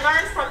lessons I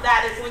learned from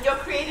that is when you're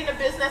creating a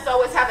business,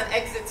 always have an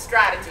exit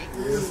strategy.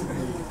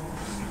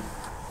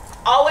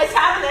 Always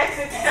have an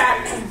exit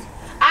strategy.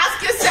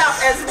 Ask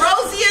yourself, as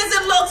rosy as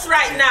it looks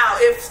right now,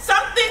 if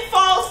something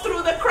falls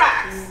through the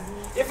cracks,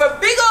 if a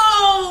big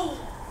old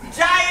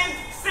giant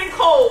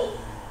sinkhole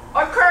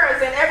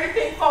occurs and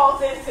everything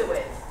falls into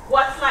it,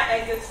 what's my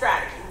exit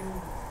strategy?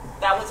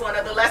 That was one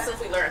of the lessons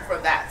we learned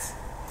from that.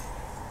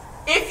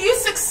 If you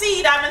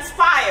succeed, I'm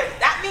inspired.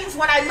 That means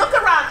when I look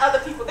around other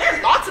people, there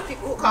are lots of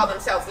people who call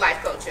themselves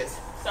life coaches.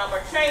 Some are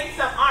trained,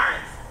 some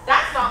aren't.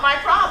 That's not my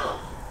problem.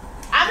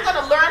 I'm going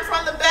to learn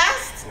from the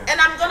best,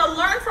 and I'm going to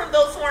learn from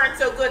those who aren't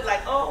so good,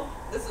 like, oh,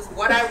 this is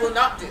what I will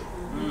not do.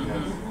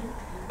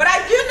 But I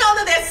do know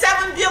that there's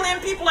 7 billion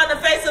people on the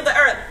face of the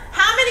earth.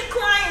 How many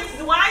clients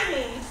do I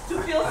need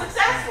to feel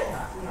successful?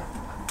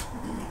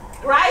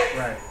 Right?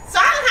 So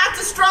I don't have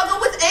to struggle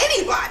with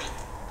anybody.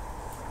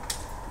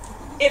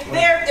 If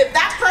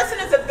that person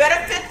is a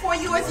better fit for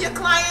you as your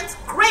client,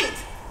 great.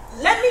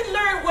 Let me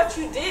learn what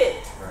you did.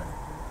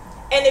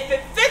 And if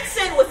it fits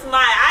in with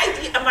my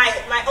idea,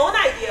 my own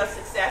idea of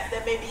success,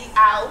 then maybe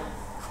I'll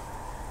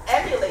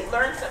emulate,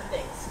 learn some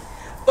things.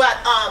 But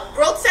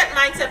growth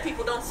mindset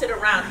people don't sit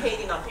around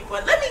hating on people.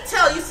 And let me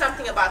tell you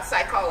something about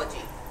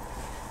psychology.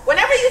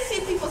 Whenever you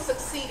see people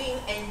succeeding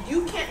and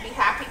you can't be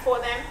happy for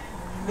them,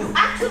 you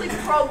actually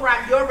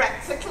program your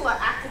reticular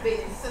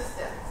activating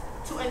system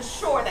to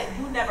ensure that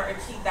you never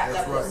achieve that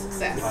level of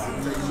success.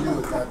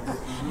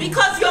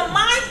 Because your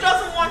mind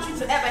doesn't want you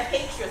to ever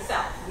hate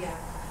yourself.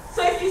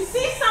 So if you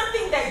see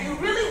something that you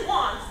really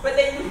want, but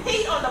then you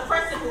hate on the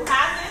person who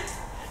has it,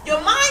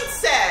 your mind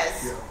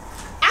says,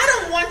 I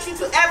don't want you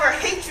to ever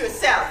hate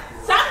yourself,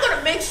 so I'm going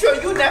to make sure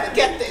you never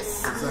get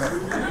this.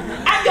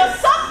 And your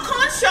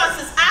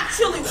subconscious is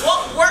actually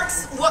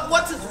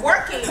what is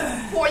working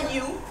for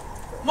you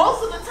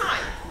most of the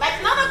time.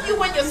 Like none of you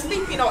when you're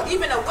sleeping or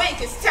even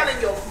awake is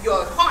telling your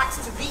heart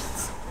to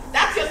beat.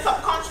 That's your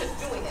subconscious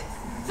doing it.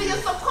 So your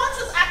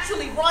subconscious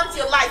actually runs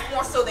your life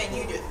more so than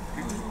you do.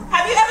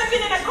 Have you ever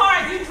been in a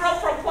car and you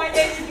drove from point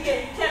A to B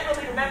and you can't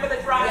really remember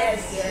the drive?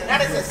 Yes. That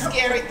is a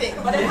scary thing,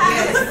 but it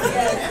happens.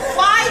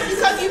 Why?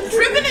 Because you've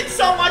driven it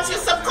so much, your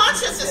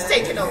subconscious is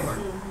taking over.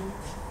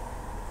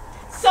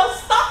 So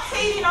stop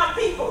hating on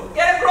people.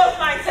 Get a growth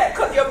mindset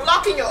because you're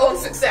blocking your own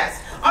success.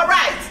 All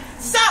right.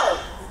 So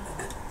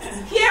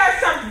here are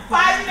some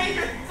 5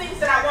 major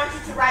things that I want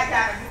you to write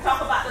down as we talk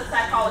about the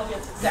psychology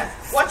of success.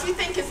 What you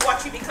think is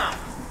what you become.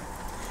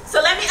 So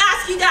let me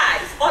ask you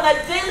guys, on a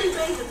daily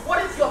basis, what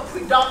is your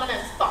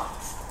predominant thought?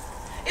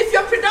 If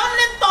your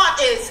predominant thought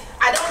is,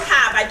 I don't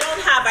have, I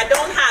don't have, I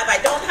don't have, I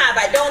don't have,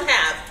 I don't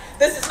have,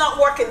 this is not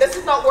working, this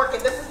is not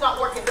working, this is not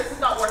working, this is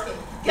not working,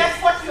 guess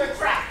what you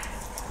attract?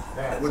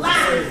 Lack,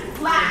 lack,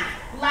 lack,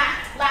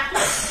 lack, lack.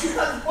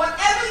 Because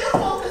whatever you're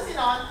focusing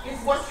on is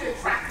what you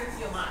attract into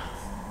your mind.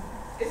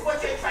 It's what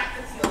you attract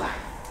into your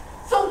life.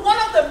 So one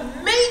of the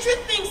major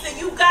things that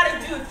you've got to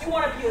do if you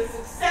want to be a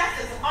success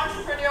as an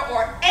entrepreneur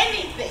or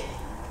anything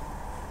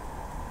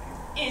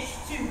is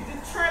to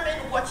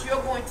determine what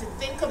you're going to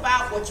think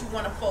about, what you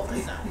want to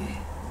focus on.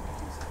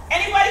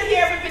 Anybody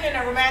here ever been in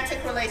a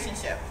romantic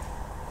relationship?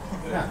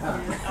 Okay.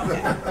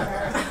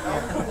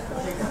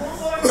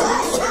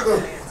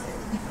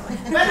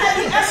 But have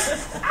you ever,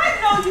 I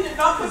know you did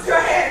not put your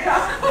hand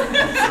up.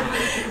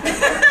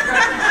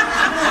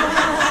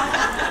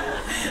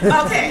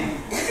 Okay.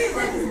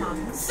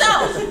 So,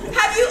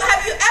 have you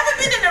ever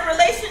been in a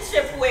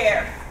relationship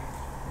where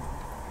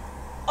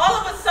all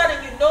of a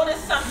sudden you notice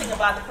something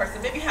about the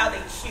person, maybe how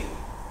they chew,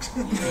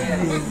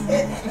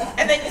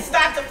 and then you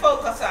start to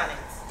focus on it,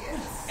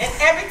 and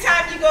every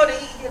time you go to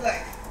eat,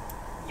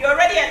 you're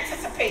already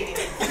anticipating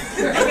it,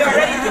 and you're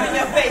already doing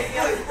your face,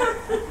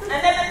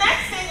 and then the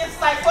next thing is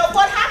like, well,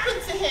 what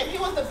happened to him? He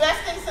was the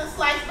best thing since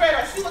sliced bread,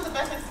 or she was the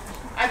best thing.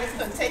 I just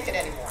couldn't take it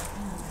anymore.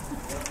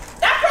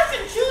 That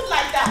person chewed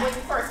like that when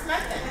you first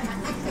met them.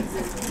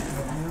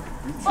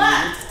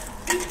 But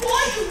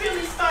before you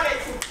really started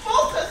to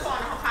focus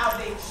on how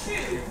they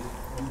chew,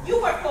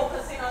 you were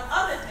focusing on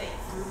other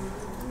things.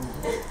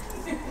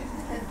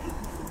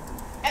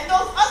 And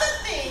those other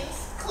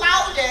things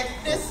clouded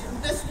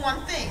this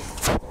one thing.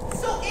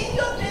 So in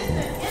your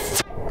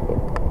business, in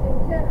life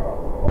in general,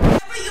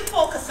 whatever you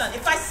focus on,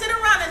 if I sit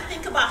around and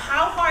think about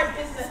how hard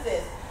business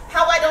is,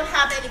 how I don't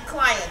have any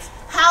clients,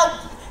 how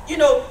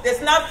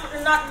there's not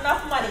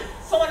enough money,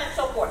 so on and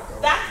so forth.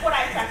 That's what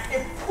I attract.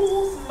 It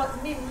pulls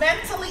me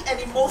mentally and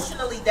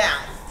emotionally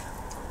down.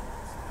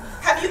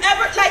 Have you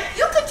ever,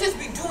 you could just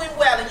be doing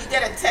well and you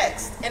get a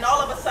text and all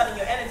of a sudden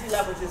your energy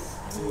level just,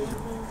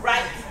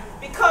 right?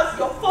 Because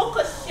your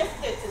focus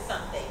shifted to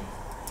something.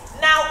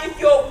 Now, if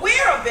you're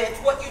aware of it,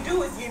 what you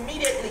do is you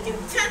immediately,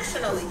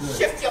 intentionally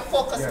shift your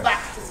focus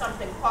back to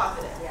something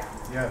positive.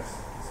 Yes,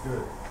 it's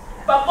good.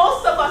 But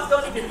most of us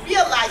don't even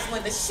realize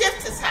when the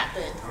shift has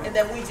happened, and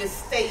then we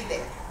just stay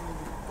there.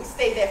 We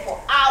stay there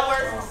for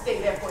hours, we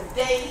stay there for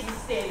days, we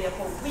stay there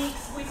for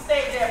weeks, we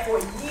stay there for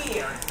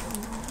years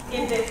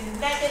in this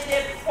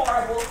negative,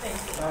 horrible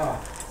thinking.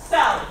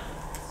 So,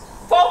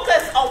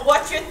 focus on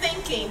what you're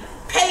thinking.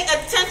 Pay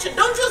attention.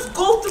 Don't just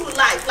go through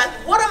life. Like,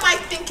 what am I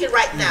thinking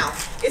right now?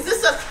 Is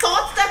this a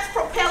thought that's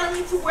propelling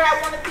me to where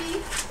I want to be?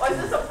 Or is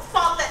this a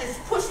thought that is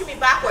pushing me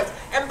backwards?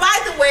 And by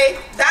the way,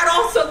 that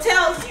also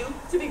tells you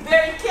to be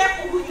very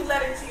careful who you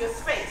let into your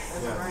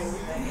space.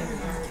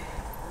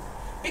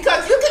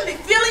 Because you can be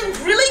feeling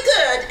really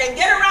good and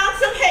get around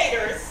some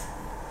haters,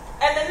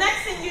 and the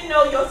next thing you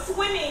know, you're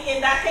swimming in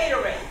that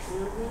haterade.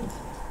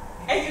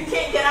 And you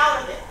can't get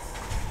out of it.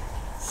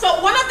 So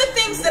one of the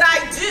things that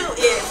I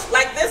do is,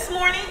 like this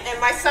morning, and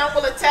my son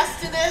will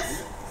attest to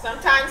this,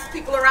 sometimes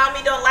people around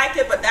me don't like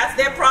it, but that's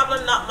their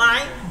problem, not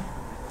mine.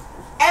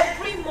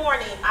 Every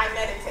morning I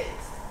meditate.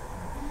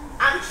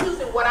 I'm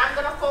choosing what I'm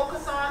going to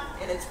focus on,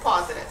 and it's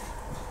positive.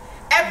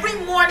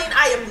 Every morning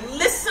I am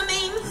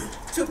listening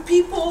to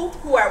people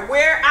who are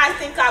where I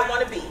think I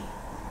want to be.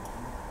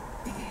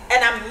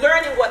 And I'm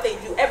learning what they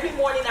do. Every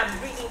morning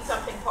I'm reading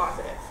something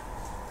positive.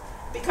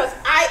 Because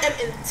I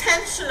am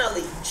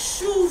intentionally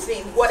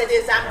choosing what it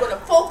is I'm going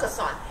to focus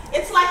on.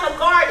 It's like a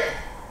garden.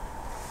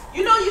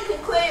 You know you can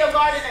clear your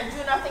garden and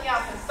do nothing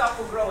else and stuff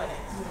will grow in it.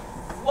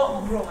 What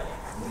will grow in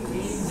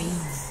it?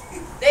 Weeds.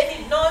 They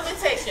need no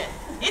invitation.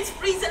 It's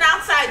freezing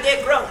outside,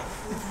 they're growing.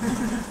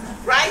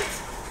 Right?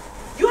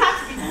 You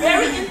have to be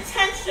very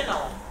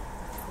intentional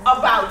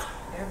about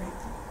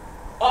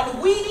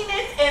unweeding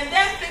it and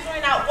then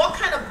figuring out what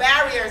kind of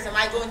barriers am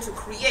I going to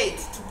create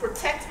to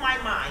protect my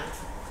mind,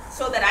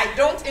 so that I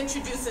don't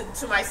introduce it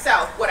to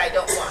myself what I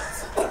don't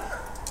want.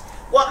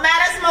 What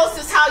matters most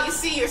is how you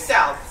see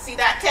yourself. See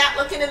that cat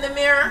looking in the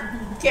mirror?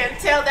 Can't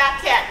tell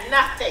that cat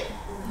nothing.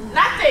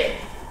 Nothing.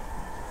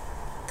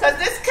 Because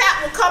this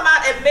cat will come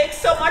out and make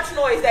so much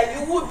noise that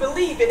you would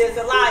believe it is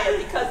a liar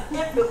because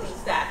it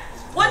believes that.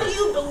 What do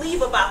you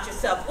believe about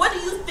yourself? What do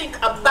you think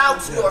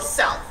about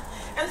yourself?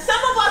 And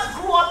some of us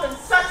grew up in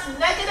such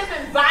negative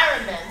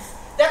environments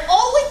that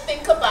all we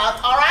think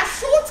about are our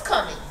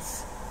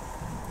shortcomings.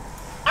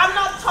 I'm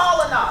not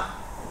tall enough.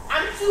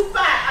 I'm too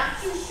fat. I'm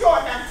too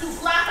short. I'm too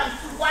black. I'm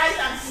too white.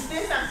 I'm too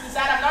this. I'm too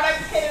that. I'm not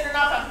educated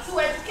enough. I'm too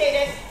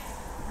educated.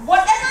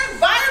 Whatever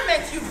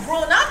environment you've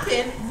grown up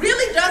in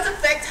really does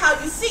affect how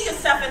you see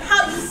yourself, and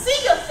how you see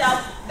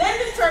yourself then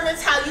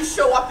determines how you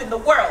show up in the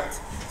world.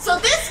 So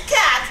this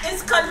cat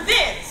is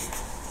convinced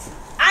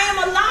I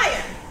am a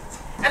lion.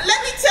 And let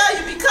me tell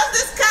you, because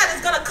this cat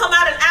is going to come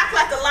out and act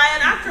like a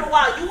lion, after a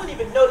while you won't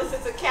even notice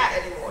it's a cat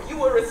anymore. You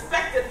will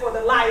respect it for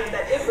the lion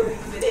that it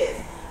believes it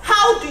is.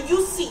 How do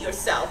you see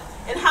yourself,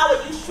 and how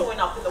are you showing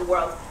up in the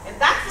world? And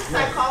that's the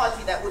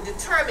psychology that will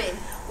determine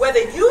whether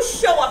you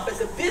show up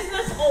as a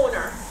business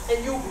owner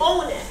and you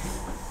own it,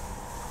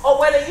 or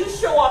whether you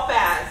show up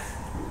as,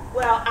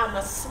 well, I'm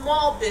a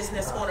small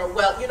business owner.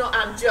 Well, you know,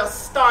 I'm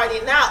just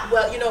starting out.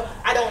 Well, you know,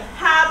 I don't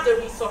have the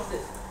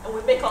resources. And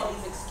we make all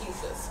these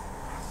excuses.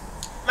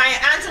 Maya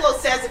Angelou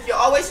says, if you're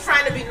always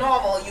trying to be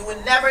normal, you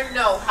will never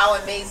know how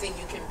amazing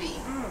you can be.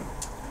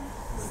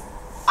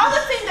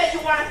 Other thing that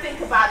you want to think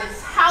about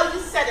is how you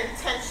set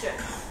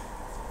intentions.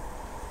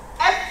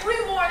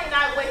 Every morning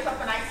I wake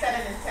up and I set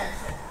an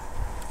intention.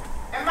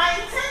 And my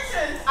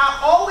intentions are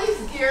always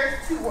geared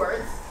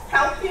towards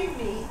helping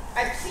me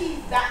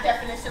achieve that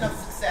definition of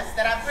success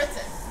that I've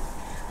written.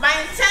 My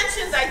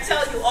intentions, I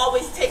tell you,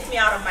 always take me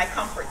out of my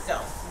comfort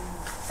zone.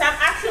 So I'm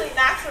actually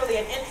naturally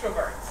an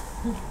introvert.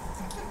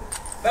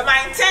 But my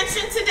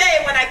intention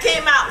today when I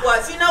came out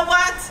was, you know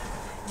what?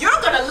 You're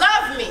going to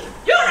love me.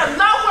 You're going to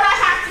love what I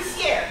have to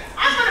share.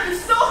 I'm going to be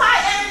so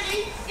high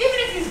energy, even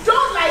if you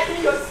don't like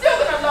me, you're still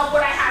going to love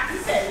what I have to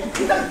say.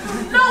 Because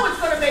you know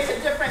it's going to make a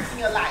difference in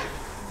your life.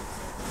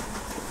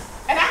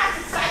 And I have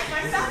to psych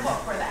myself up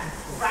for that,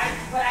 right?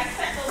 But I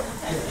set those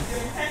intentions.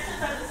 Your intentions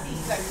are the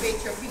seeds that create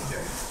your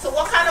future. So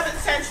what kind of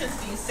intentions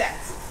do you set?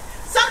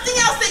 Something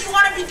else that you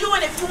want to be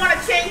doing if you want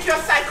to change your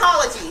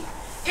psychology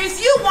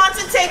is you want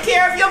to take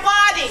care of your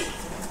body.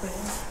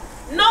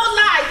 No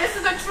lie, this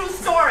is a true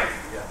story.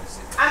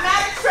 I'm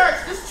at a church.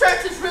 This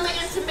church is really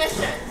into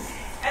missions.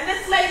 And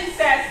this lady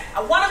says,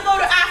 I want to go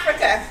to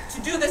Africa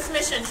to do this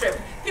mission trip.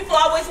 People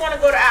always want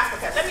to go to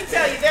Africa. Let me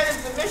tell you, there is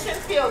a mission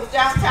field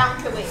downtown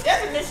Killeen.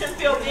 There's a mission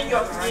field in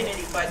your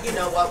community, but you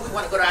know what, we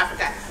want to go to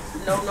Africa.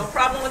 No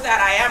problem with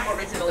that. I am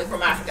originally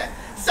from Africa.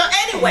 So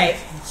anyway,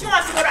 she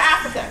wants to go to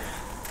Africa.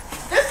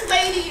 This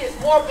lady is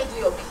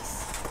morbidly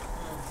obese.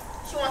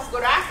 She wants to go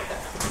to Africa.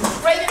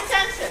 Great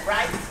intention,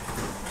 right?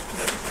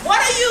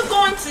 What are you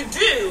going to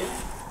do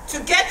to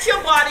get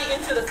your body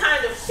into the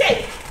kind of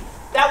shape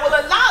that will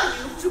allow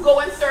you to go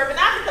and serve in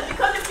Africa?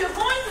 Because if you're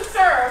going to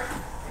serve,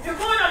 if you're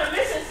going on a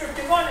mission trip,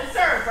 you're going to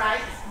serve,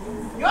 right?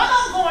 You're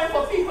not going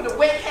for people to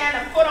wave hand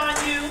and foot on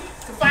you,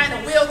 to find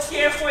a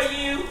wheelchair for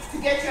you, to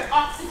get your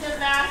oxygen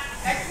mask.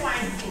 X, Y,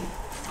 and Z.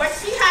 But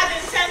she had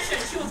the intention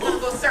she was going to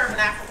go serve in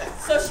Africa.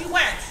 So she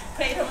went. She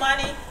paid her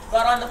money,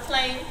 got on the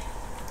plane.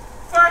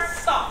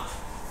 First stop.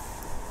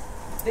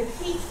 The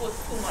heat was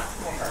too much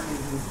for her.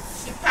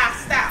 She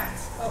passed out.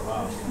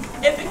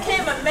 It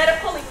became a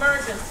medical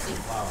emergency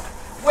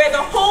where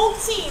the whole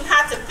team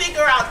had to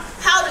figure out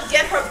how to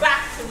get her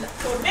back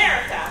to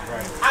America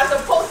as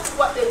opposed to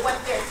what they went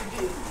there to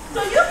do.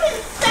 So you can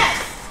set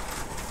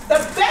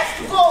the best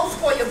goals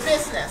for your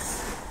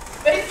business.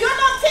 But if you're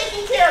not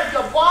taking care of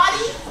your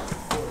body,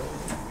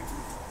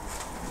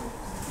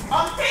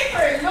 on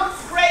paper it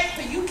looks great,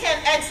 but you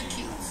can't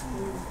execute.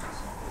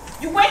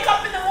 You wake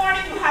up in the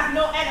morning, you have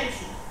no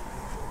energy.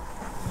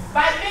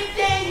 By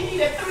midday, you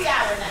need a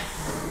 3-hour nap.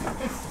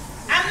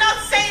 I'm not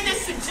saying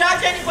this to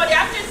judge anybody.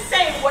 I'm just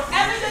saying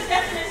whatever the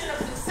definition of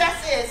success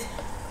is,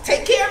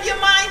 take care of your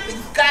mind, but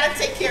you've got to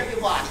take care of your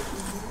body.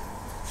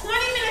 20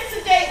 minutes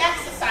a day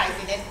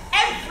exercising, and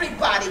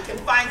everybody can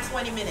find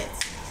 20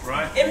 minutes.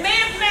 Right. It may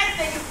have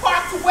meant that you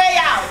parked way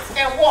out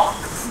and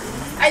walked,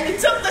 and you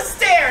took the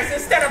stairs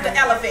instead of the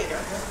elevator.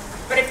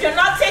 But if you're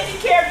not taking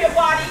care of your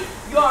body,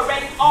 you're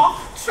already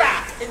off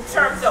track in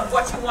terms of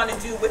what you want to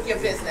do with your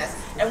business.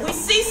 And we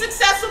see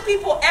successful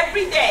people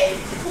every day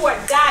who are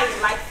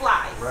dying like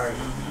flies. Right.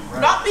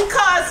 Not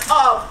because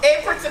of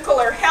a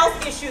particular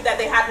health issue that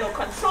they had no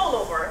control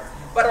over,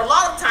 but a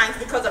lot of times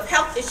because of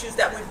health issues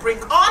that we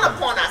bring on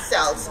upon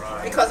ourselves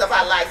because of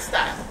our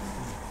lifestyle.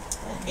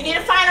 You need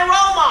to find a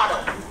role model.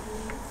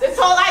 This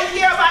whole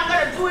idea of I'm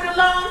going to do it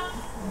alone,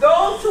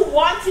 those who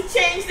want to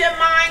change their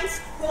minds,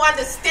 who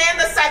understand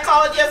the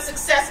psychology of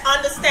success,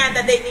 understand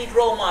that they need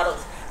role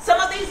models. Some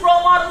of these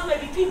role models may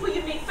be people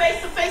you meet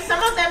face to face.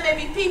 Some of them may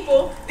be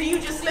people that you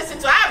just listen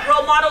to. I have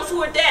role models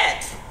who are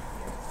dead.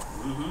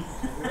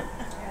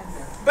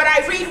 But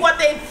I read what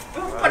they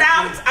put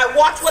out. I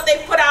watch what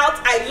they put out.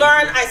 I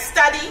learn. I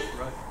study.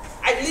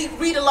 I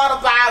read a lot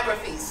of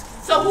biographies.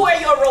 So who are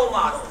your role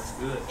models?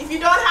 If you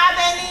don't have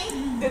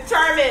any,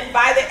 determine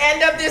by the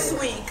end of this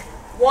week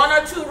 1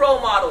 or 2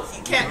 role models.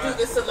 You can't do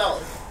this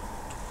alone.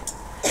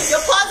 Your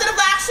positive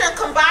action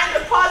combined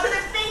with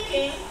positive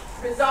thinking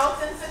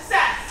results in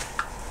success.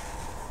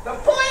 The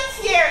point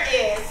here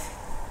is,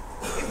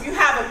 if you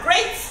have a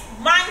great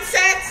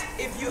mindset,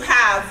 if you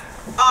have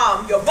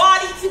your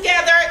body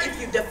together, if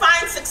you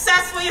define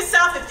success for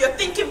yourself, if you're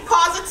thinking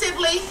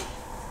positively,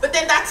 but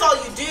then that's all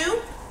you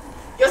do,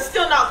 you're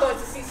still not going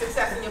to see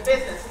success in your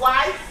business.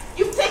 Why?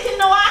 You've taken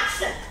no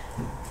action.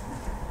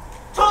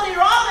 Tony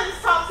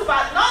Robbins talks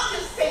about not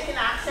just taking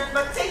action,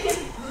 but taking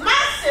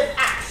massive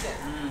action.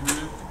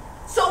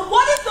 So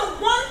what is the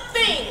one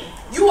thing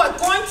you are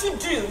going to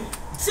do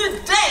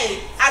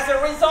today as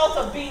a result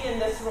of being in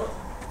this room?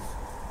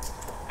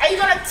 Are you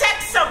going to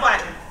text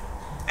somebody?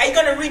 Are you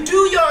going to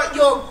redo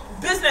your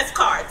business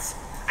cards?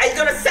 Are you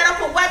going to set up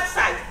a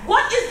website?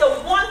 What is the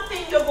one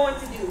thing you're going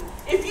to do?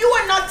 If you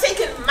are not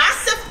taking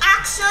massive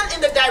action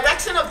in the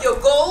direction of your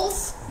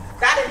goals,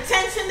 that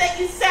intention that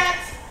you set,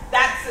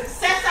 that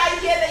success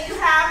idea that you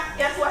have,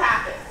 guess what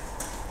happens?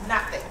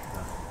 Nothing.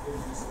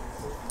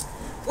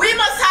 We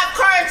must have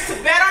courage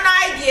to bet on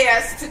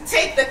ideas, to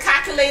take the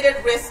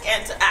calculated risk,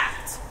 and to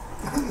act.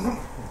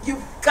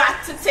 You've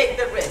got to take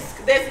the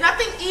risk. There's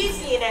nothing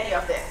easy in any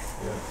of this.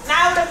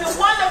 Now, it would have been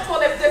wonderful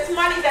if this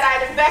money that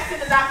I'd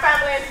invested in that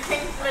family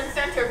entertainment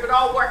center would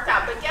all worked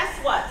out. But guess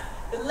what?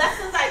 The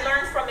lessons I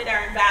learned from it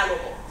are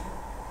invaluable.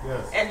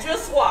 Yes. And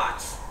just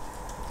watch,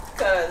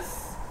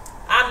 because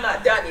I'm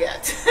not done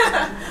yet.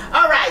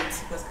 All right.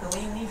 Because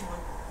Colleen needs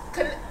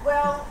one.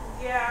 Well,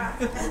 yeah.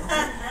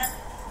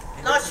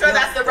 Not sure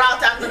that's the route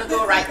I'm going to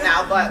go right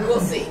now, but we'll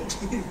see.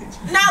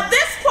 Now,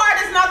 this part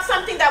is not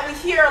something that we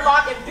hear a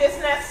lot in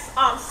business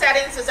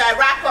settings. As I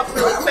wrap up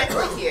really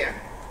quickly here,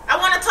 I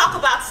want to talk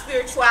about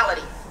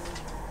spirituality.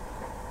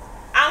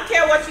 I don't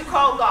care what you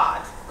call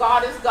God.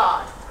 God is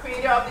God,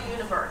 creator of the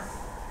universe.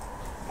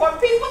 For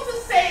people to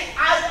say,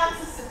 I want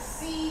to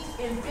succeed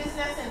in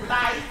business and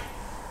life,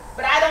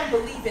 but I don't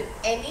believe in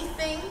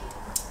anything.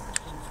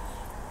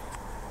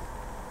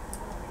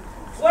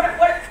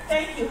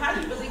 Thank you. How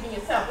do you believe in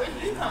yourself? Where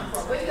do you come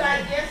from? Where do your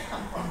ideas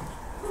come from?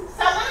 So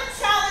I want to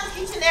challenge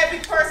each and every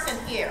person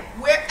here.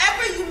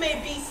 Wherever you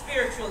may be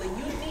spiritually,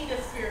 you need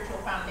a spiritual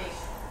foundation.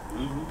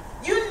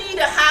 You need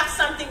to have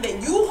something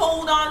that you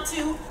hold on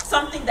to,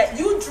 something that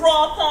you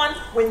draw upon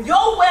when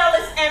your well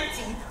is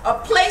empty, a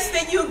place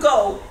that you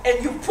go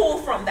and you pull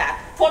from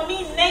that. For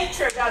me,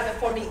 nature does it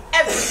for me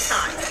every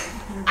time.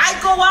 I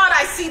go out,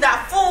 I see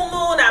that full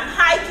moon, I'm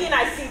hiking,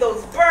 I see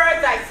those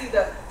birds, I see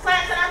the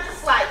plants, and I'm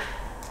just like,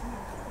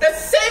 the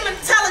same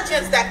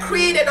intelligence that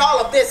created all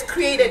of this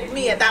created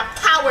me, and that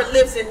power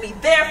lives in me.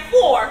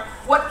 Therefore,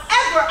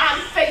 whatever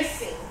I'm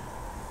facing,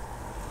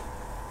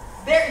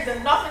 there is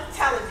enough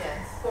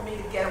intelligence for me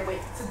to get away,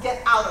 to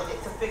get out of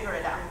it, to figure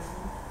it out.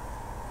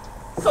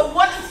 So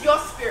what is your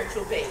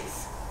spiritual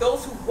base?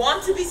 Those who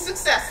want to be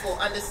successful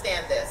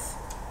understand this.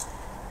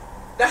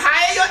 The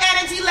higher your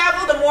energy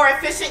level, the more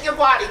efficient your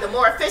body. The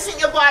more efficient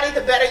your body,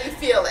 the better you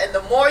feel. And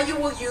the more you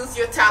will use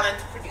your talent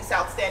to produce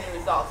outstanding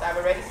results. I've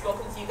already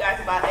spoken to you guys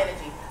about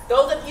energy.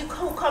 Those of you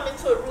who come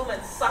into a room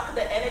and suck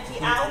the energy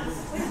out,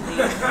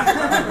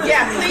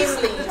 yeah, please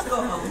leave.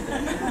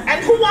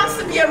 And who wants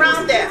to be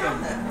around them?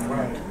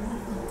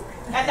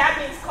 And that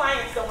means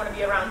clients don't want to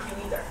be around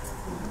you either.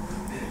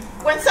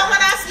 When someone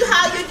asks you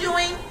how you're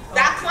doing,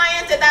 that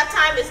client at that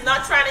time is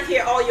not trying to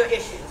hear all your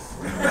issues.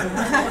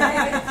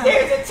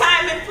 There's a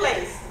time and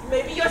place.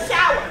 Maybe your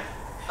shower,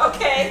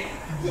 okay?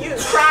 You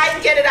try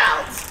and get it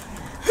out.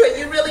 But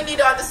you really need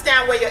to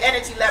understand where your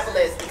energy level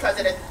is because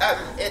it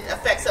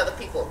affects other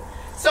people.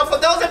 So for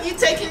those of you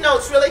taking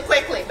notes really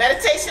quickly,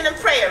 meditation and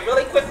prayer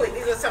really quickly.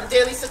 These are some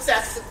daily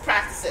success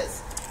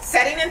practices.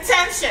 Setting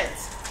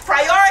intentions.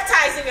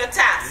 Prioritizing your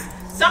tasks.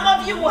 Some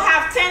of you will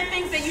have 10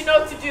 things that you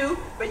know to do,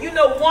 but you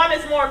know one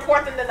is more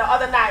important than the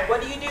other 9.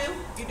 What do?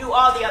 You do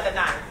all the other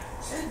 9.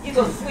 You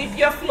go sweep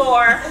your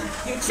floor,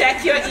 you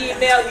check your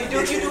email, you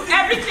do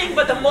everything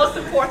but the most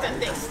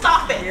important thing.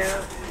 Stop it.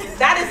 Yeah.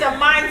 That is a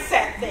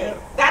mindset thing.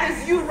 That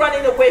is you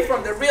running away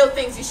from the real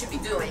things you should be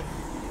doing.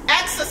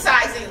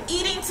 Exercising,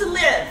 eating to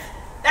live.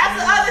 That's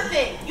the other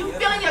thing. You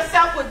filling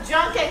yourself with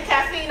junk and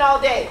caffeine all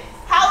day.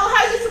 How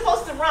are you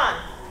supposed to run?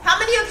 How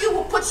many of you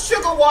will put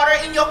sugar water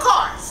in your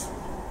cars?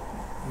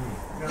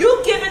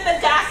 You give it the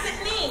gas it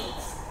needs.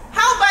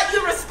 How about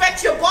you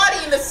respect your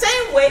body in the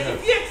same way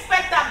if you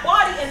expect that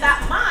body and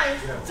that mind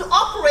to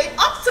operate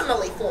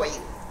optimally for you,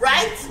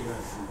 right?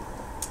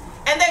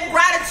 And then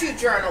gratitude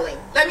journaling.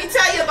 Let me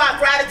tell you about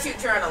gratitude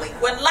journaling.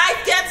 When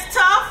life gets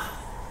tough,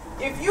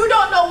 if you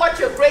don't know what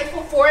you're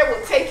grateful for, it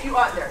will take you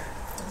under.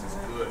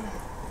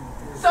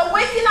 So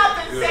waking up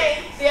and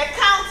saying, the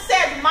account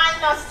said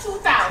minus 2,000,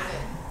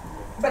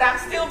 but I'm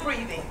still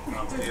breathing.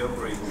 I'm still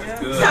breathing.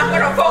 That's good. So I'm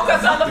going to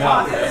focus on the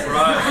positive. That's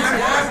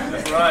right.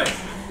 That's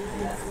right.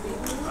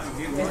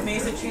 It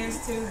means a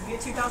chance to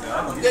get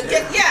 $2,000.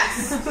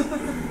 Yes.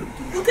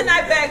 Who can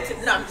I beg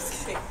to? No, I'm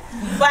just kidding.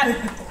 But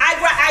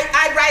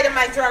I write in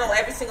my journal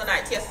every single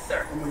night. Yes,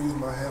 sir. I'm going to use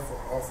my hair for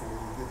offer when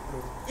you get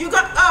through. You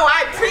got? Oh,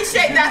 I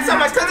appreciate that so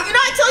much. Because, you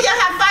know, I told you I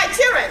have 5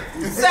 children.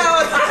 So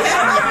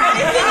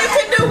anything you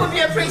can do will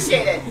be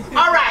appreciated.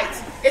 All right.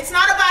 It's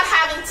not about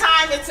having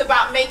time, it's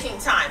about making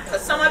time.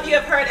 Because some of you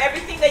have heard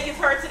everything that you've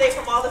heard today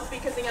from all the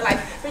speakers in your life,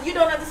 but you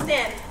don't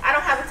understand. I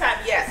don't have the time.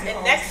 Yes, and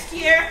next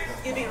year,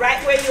 you'll be right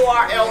where you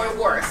are or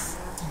worse.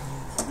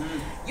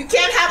 You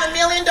can't have $1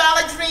 million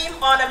dream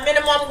on a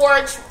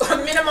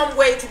minimum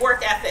wage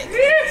work ethic.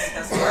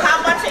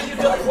 How much are you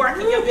really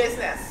working your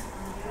business?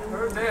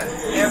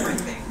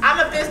 Everything.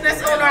 I'm a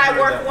business owner. I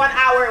work 1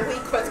 hour a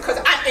week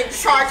because I'm in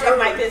charge of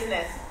my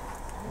business.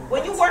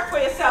 When you work for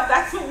yourself,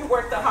 that's when you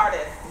work the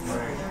hardest.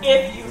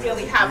 If you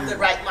really have the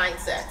right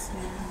mindset.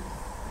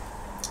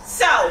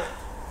 So,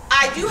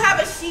 I do have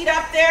a sheet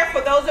up there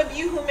for those of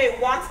you who may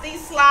want these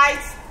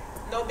slides.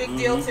 No big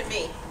deal to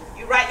me.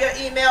 You write your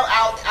email,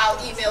 I'll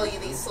email you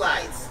these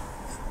slides.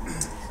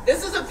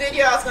 This is a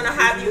video I was going to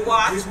have you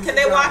watch. Can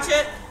they watch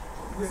it?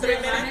 3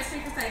 minutes? Next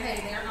week and say,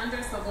 hey, they're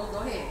under, so go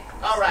ahead.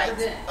 All right.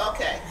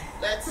 Okay.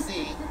 Let's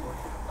see.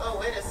 Oh,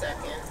 wait a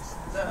second.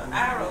 The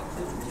arrow.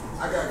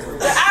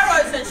 The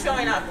arrow isn't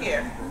showing up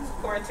here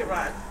for it to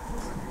run.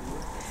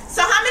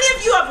 So how many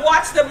of you have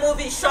watched the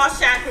movie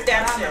Shawshank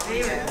Redemption?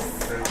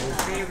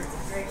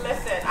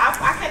 Listen,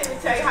 I can't even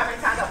tell you how many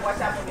times I've watched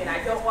that movie, and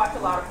I don't watch a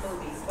lot of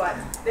movies, but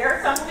there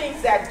are some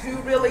things that do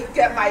really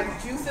get my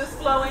juices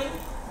flowing,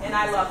 and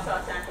I love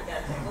Shawshank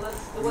Redemption.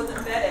 It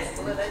wasn't vetted.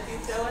 Will it let you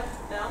show it?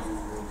 No?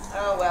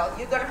 Oh, well,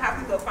 you're going to have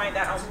to go find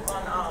that on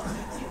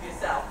YouTube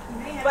yourself.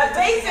 But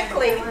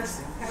basically...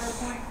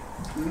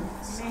 You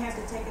may have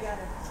to take it out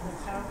of the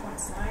PowerPoint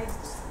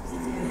slides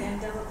and then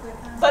double click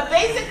on it. But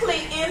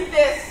basically in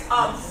this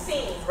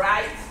scene,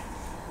 right,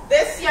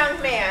 this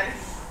young man,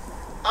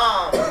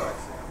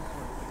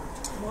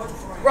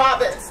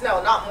 Robbins,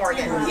 no, not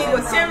Morgan, he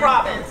was Tim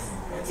Robbins.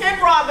 Tim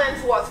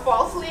Robbins was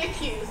falsely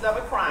accused of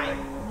a crime,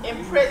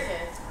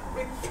 imprisoned,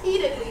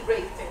 repeatedly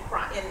raped in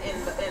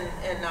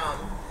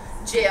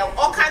jail.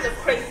 All kinds of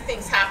crazy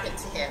things happened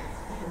to him.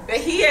 But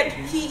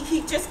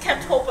he just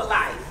kept hope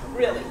alive,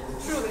 really,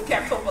 truly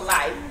kept hope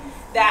alive,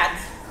 that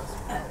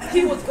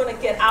he was going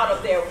to get out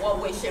of there one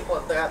way, shape, or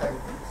the other.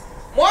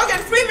 Morgan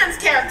Freeman's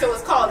character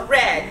was called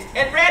Red,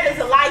 and Red is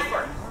a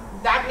lifer.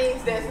 That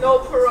means there's no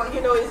parole,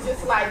 you know, it's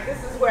just like,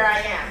 this is where I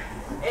am.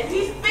 And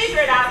he's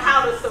figured out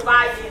how to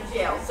survive in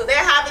jail. So they're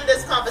having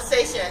this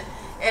conversation,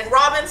 and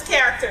Robin's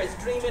character is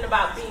dreaming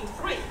about being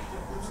free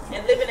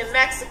and living in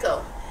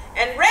Mexico.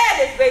 And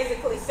Red is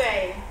basically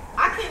saying,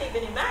 I can't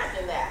even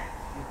imagine that.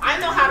 I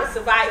know how to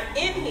survive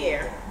in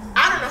here.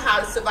 I don't know how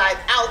to survive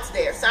out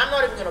there, so I'm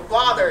not even going to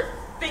bother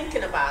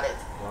thinking about it.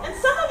 And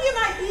some of you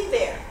might be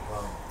there.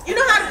 You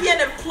know how to be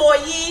an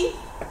employee.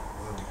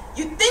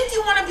 You think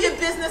you want to be a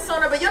business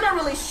owner, but you're not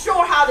really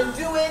sure how to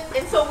do it.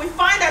 And so we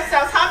find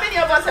ourselves, how many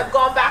of us have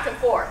gone back and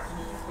forth?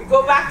 We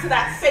go back to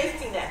that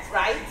safety net,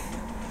 right?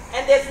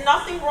 And there's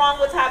nothing wrong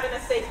with having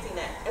a safety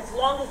net, as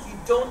long as you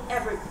don't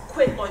ever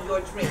quit on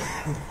your dream.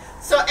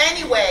 So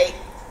anyway,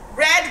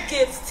 Red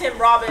gives Tim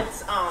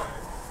Robbins'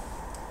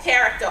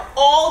 character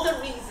all the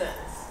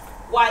reasons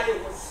why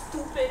it was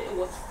stupid, it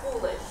was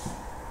foolish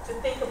to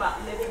to think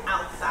about living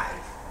outside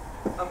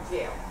of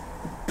jail.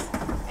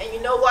 And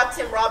you know what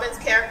Tim Robbins'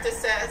 character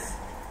says?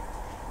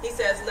 He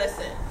says,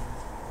 listen,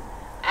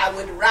 I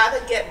would rather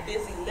get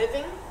busy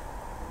living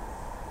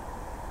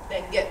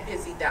than get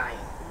busy dying.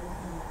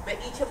 But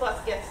each of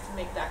us gets to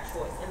make that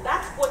choice. And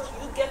that's what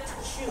you get to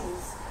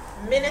choose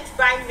minute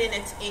by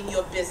minute in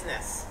your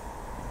business.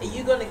 Are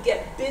you going to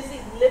get busy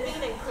living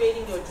and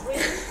creating your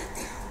dreams,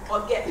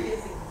 or get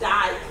busy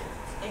dying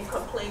and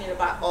complaining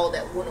about all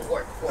that wouldn't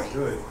work for you?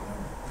 Good.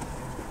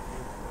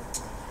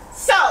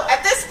 So,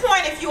 at this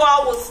point, if you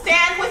all will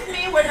stand with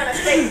me, we're going to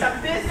say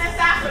some business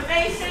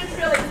affirmations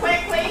really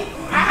quickly.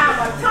 I have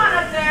a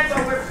ton of them,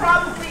 but we're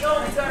probably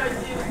only going to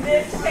do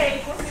this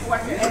page. We'll see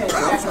what your energy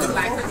looks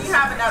like, because you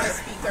have another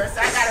speaker,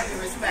 so I got to be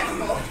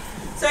respectful.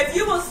 So if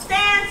you will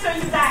stand, so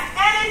you got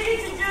energy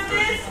to do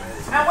this,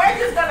 and we're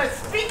just going to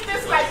speak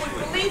this like we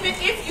believe it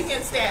if you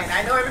can stand.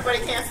 I know everybody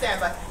can't stand,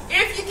 but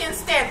if you can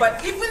stand,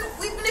 but even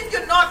if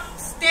you're not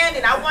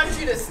standing, I want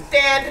you to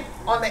stand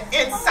on the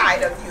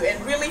inside of you and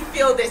really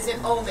feel this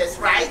and own this,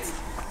 right?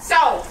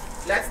 So,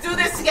 let's do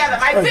this together.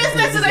 My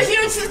business is a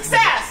huge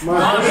success.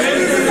 My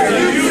business is a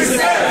huge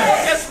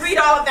success. Just read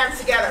all of them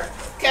together.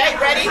 Okay,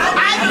 ready?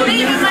 I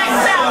believe in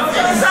myself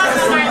and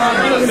trust my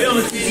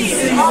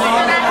abilities. All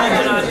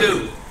that I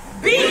do.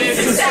 Being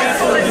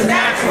successful is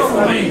natural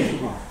for me.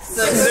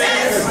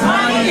 Success,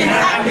 money, and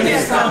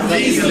happiness come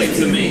easily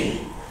to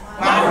me.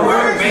 My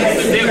word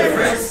makes a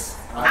difference.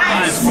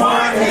 I am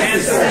smart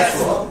and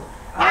successful.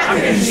 I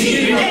can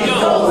achieve any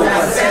goals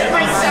I set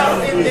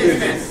myself in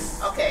business.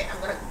 Okay,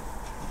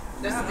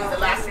 this will be the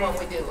last one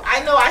we do.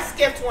 I know I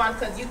skipped one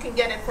because you can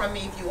get it from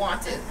me if you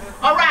want it.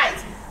 All right.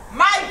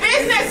 My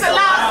business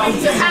allows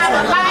me to have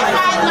a life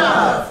I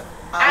love.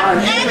 I'm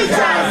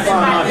energized in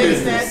my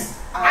business.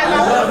 I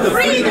love the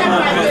freedom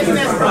my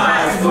business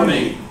provides for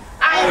me.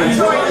 I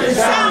enjoy the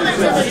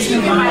challenge of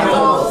achieving my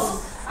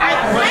goals.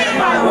 I plan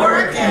my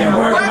work and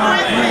work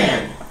my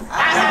plan. I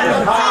have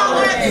the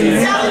power,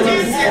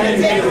 intelligence, and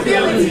the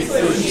capability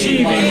to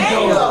achieve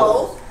any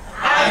goal.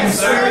 I am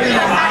serving a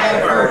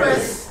higher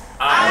purpose.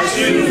 I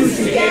choose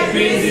to get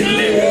busy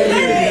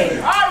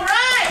living. All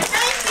right,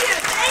 thank you,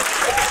 thank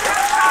you.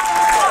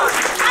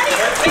 How do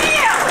you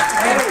feel?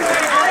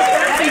 How do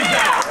you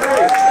feel?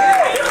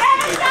 Are you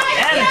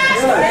energized yet?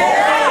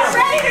 Are you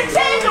ready to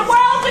change the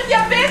world with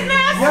your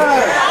business?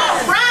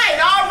 All right,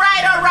 all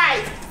right, all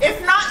right. If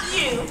not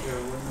you,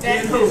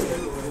 then who?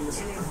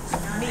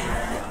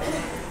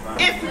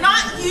 If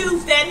not you,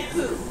 then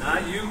who?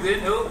 Not you, then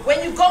who?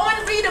 When you go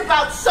and read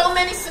about so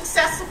many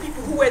successful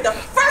people who were the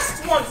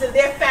first ones in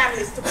their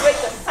families to break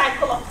the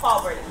cycle of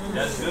poverty.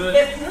 That's good.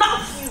 If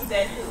not you,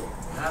 then who?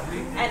 Not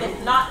me. And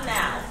if not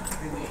now,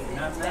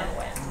 then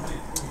when?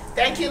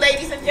 Thank you,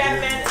 ladies and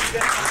gentlemen.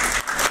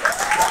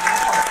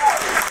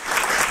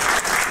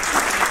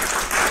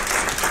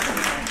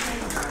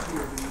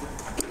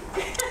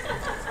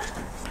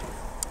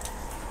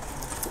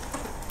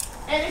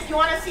 And if you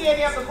want to see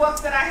any of the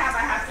books that I have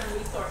some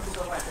resources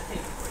over at the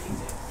table for you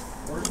too.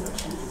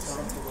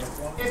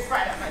 It's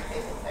right up my